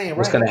I'm saying.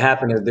 what's Right. going to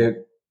happen is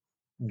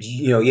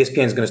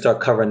ESPN is going to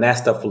start covering that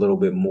stuff a little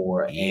bit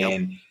more, Yep.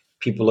 and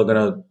people are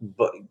going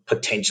to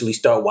potentially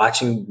start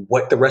watching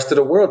what the rest of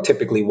the world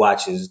typically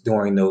watches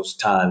during those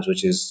times,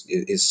 which is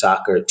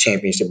soccer,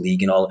 championship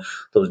league, and all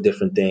those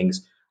different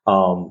things.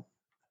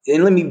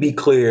 And let me be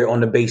clear on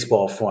the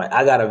baseball front.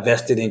 I got a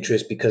vested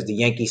interest because the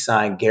Yankees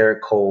signed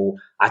Garrett Cole.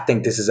 I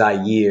think this is our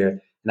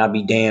year, and I'll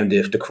be damned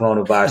if the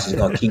coronavirus is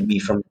going to keep me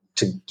from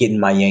to getting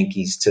my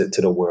Yankees to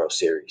the World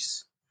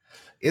Series.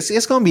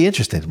 It's gonna be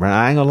interesting, bro.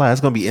 I ain't gonna lie, it's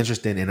gonna be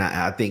interesting, and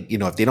I think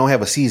if they don't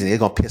have a season, it's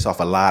gonna piss off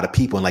a lot of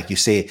people. And like you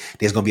said,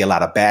 there's gonna be a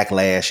lot of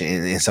backlash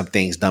and some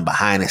things done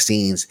behind the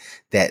scenes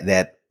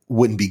that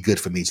wouldn't be good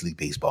for Major League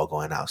Baseball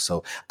going out.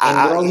 So And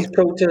with all I these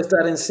protests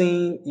I done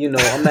seen,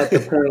 I'm at the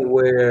point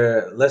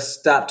where let's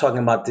stop talking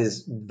about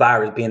this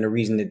virus being the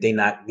reason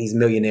that these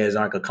millionaires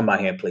aren't gonna come out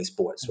here and play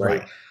sports, right?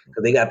 right.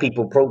 Because they got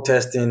people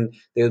protesting.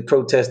 They were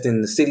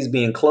protesting the cities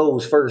being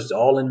closed first,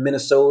 all in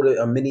Minnesota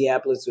or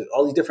Minneapolis,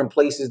 all these different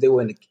places. They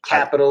were in the I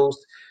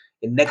capitals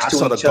and next I to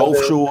saw the each Gulf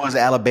other. Shores,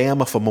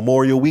 Alabama for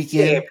Memorial Yeah,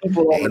 Weekend.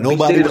 people on Ain't the beach. They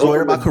nobody didn't was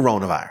worried open about the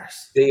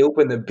coronavirus. They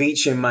open the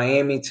beach in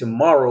Miami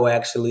tomorrow,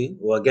 actually.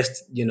 Well, I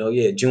guess,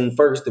 June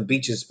 1st, the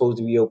beach is supposed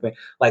to be open.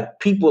 Like,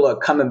 people are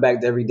coming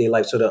back to everyday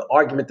life. So the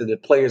argument that the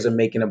players are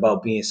making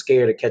about being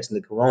scared of catching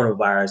the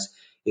coronavirus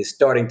is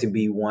starting to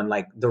be one.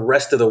 Like, the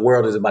rest of the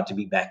world is about to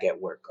be back at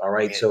work. All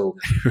right. So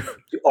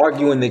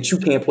arguing that you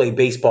can't play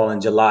baseball in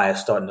July is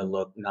starting to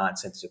look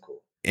nonsensical.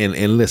 And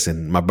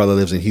listen, my brother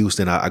lives in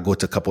Houston. I go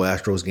to a couple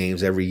Astros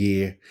games every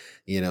year.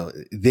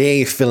 They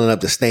ain't filling up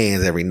the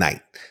stands every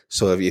night.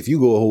 So if you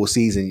go a whole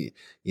season,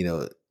 you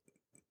know,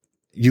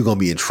 you're gonna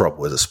be in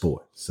trouble as a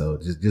sport. So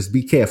just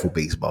be careful,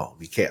 baseball.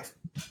 Be careful.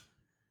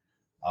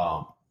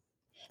 Um,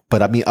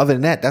 but I mean, other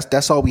than that,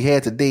 that's all we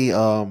had today.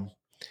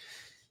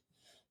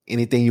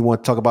 Anything you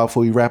want to talk about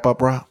before we wrap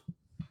up, Rob?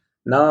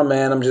 Nah,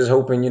 man, I'm just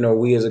hoping,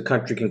 we as a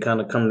country can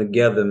kind of come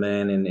together,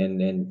 man,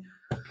 and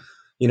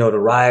the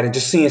riot and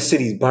just seeing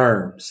cities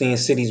burn,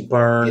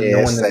 Yeah,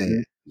 knowing it's sad.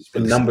 that It's the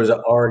really sad. numbers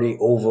are already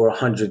over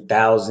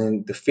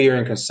 100,000, the fear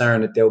and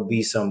concern that there'll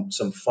be some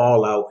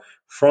fallout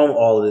from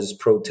all of this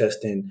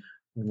protesting,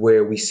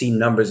 where we see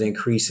numbers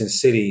increase in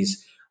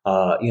cities.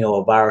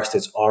 A virus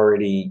that's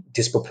already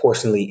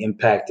disproportionately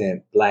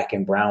impacting Black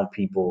and Brown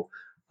people,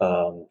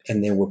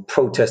 and then we're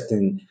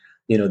protesting,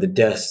 the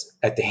deaths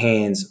at the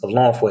hands of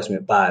law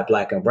enforcement by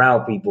Black and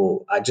Brown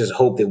people. I just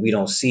hope that we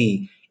don't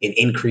see an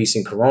increase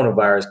in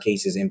coronavirus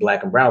cases in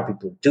Black and Brown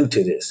people due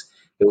to this.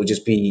 It would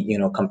just be,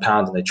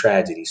 compounding the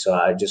tragedy. So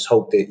I just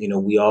hope that,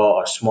 we all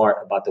are smart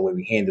about the way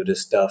we handle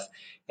this stuff.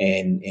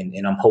 And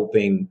I'm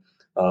hoping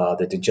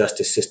that the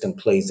justice system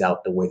plays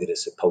out the way that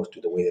it's supposed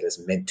to, the way that it's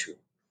meant to.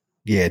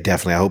 Yeah,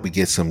 definitely. I hope we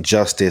get some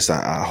justice.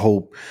 I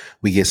hope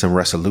we get some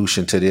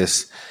resolution to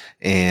this.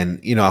 And,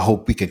 I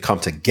hope we can come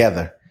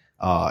together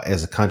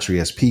as a country,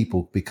 as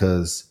people,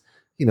 because,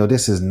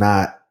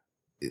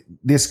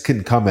 this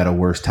couldn't come at a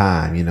worse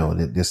time,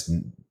 this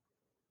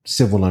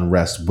civil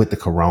unrest with the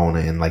corona.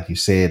 And like you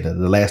said, the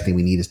last thing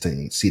we need is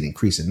to see the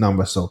increase in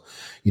numbers. So,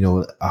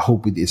 I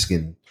hope this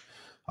can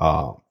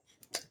uh,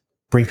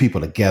 bring people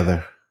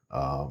together,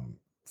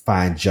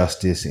 find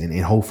justice, and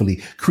hopefully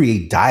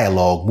create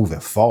dialogue moving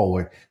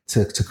forward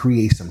to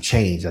create some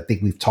change. I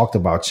think we've talked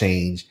about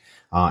change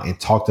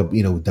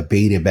and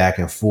debated back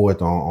and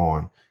forth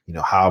on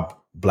how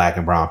Black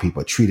and Brown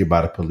people are treated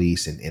by the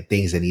police and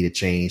things that need to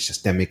change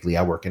systemically.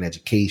 I work in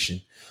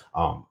education.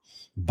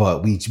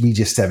 But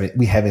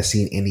we haven't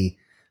seen any,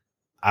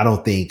 I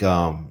don't think,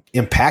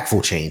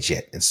 impactful change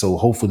yet. And so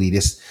hopefully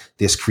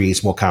this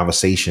creates more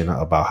conversation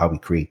about how we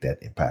create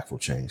that impactful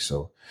change.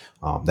 So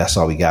that's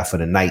all we got for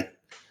the night.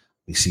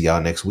 We see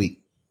y'all next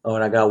week. Oh,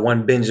 and I got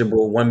one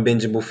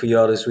bingeable for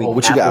y'all this Oh, week.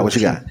 what you got? What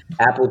you got?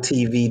 Apple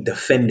TV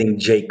Defending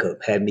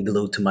Jacob had me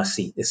glued to my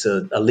seat. It's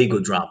a legal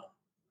drama.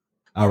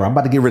 All right, I'm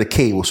about to get rid of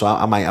cable, so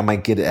I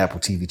might get an Apple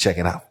TV. Check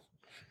it out.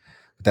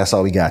 That's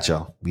all we got,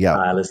 y'all. We All out.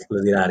 right, let's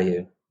get out of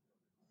here.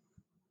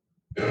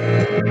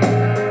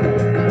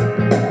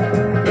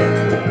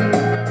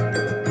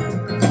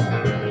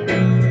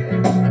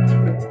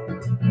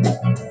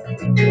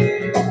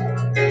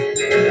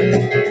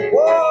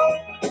 Whoa,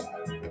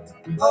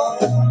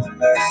 oh,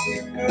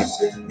 mercy,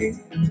 mercy me.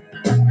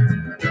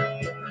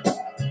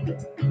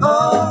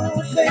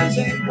 All things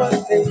ain't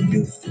what they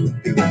used to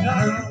be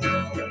now.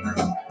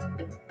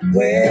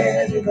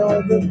 Where did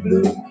all the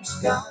blue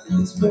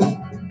skies go?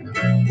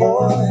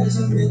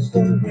 Poison is the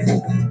wind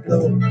that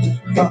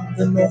blows from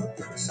the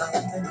north and south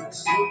and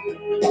east.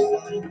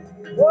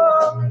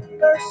 Whoa,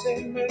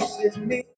 mercy, mercy me.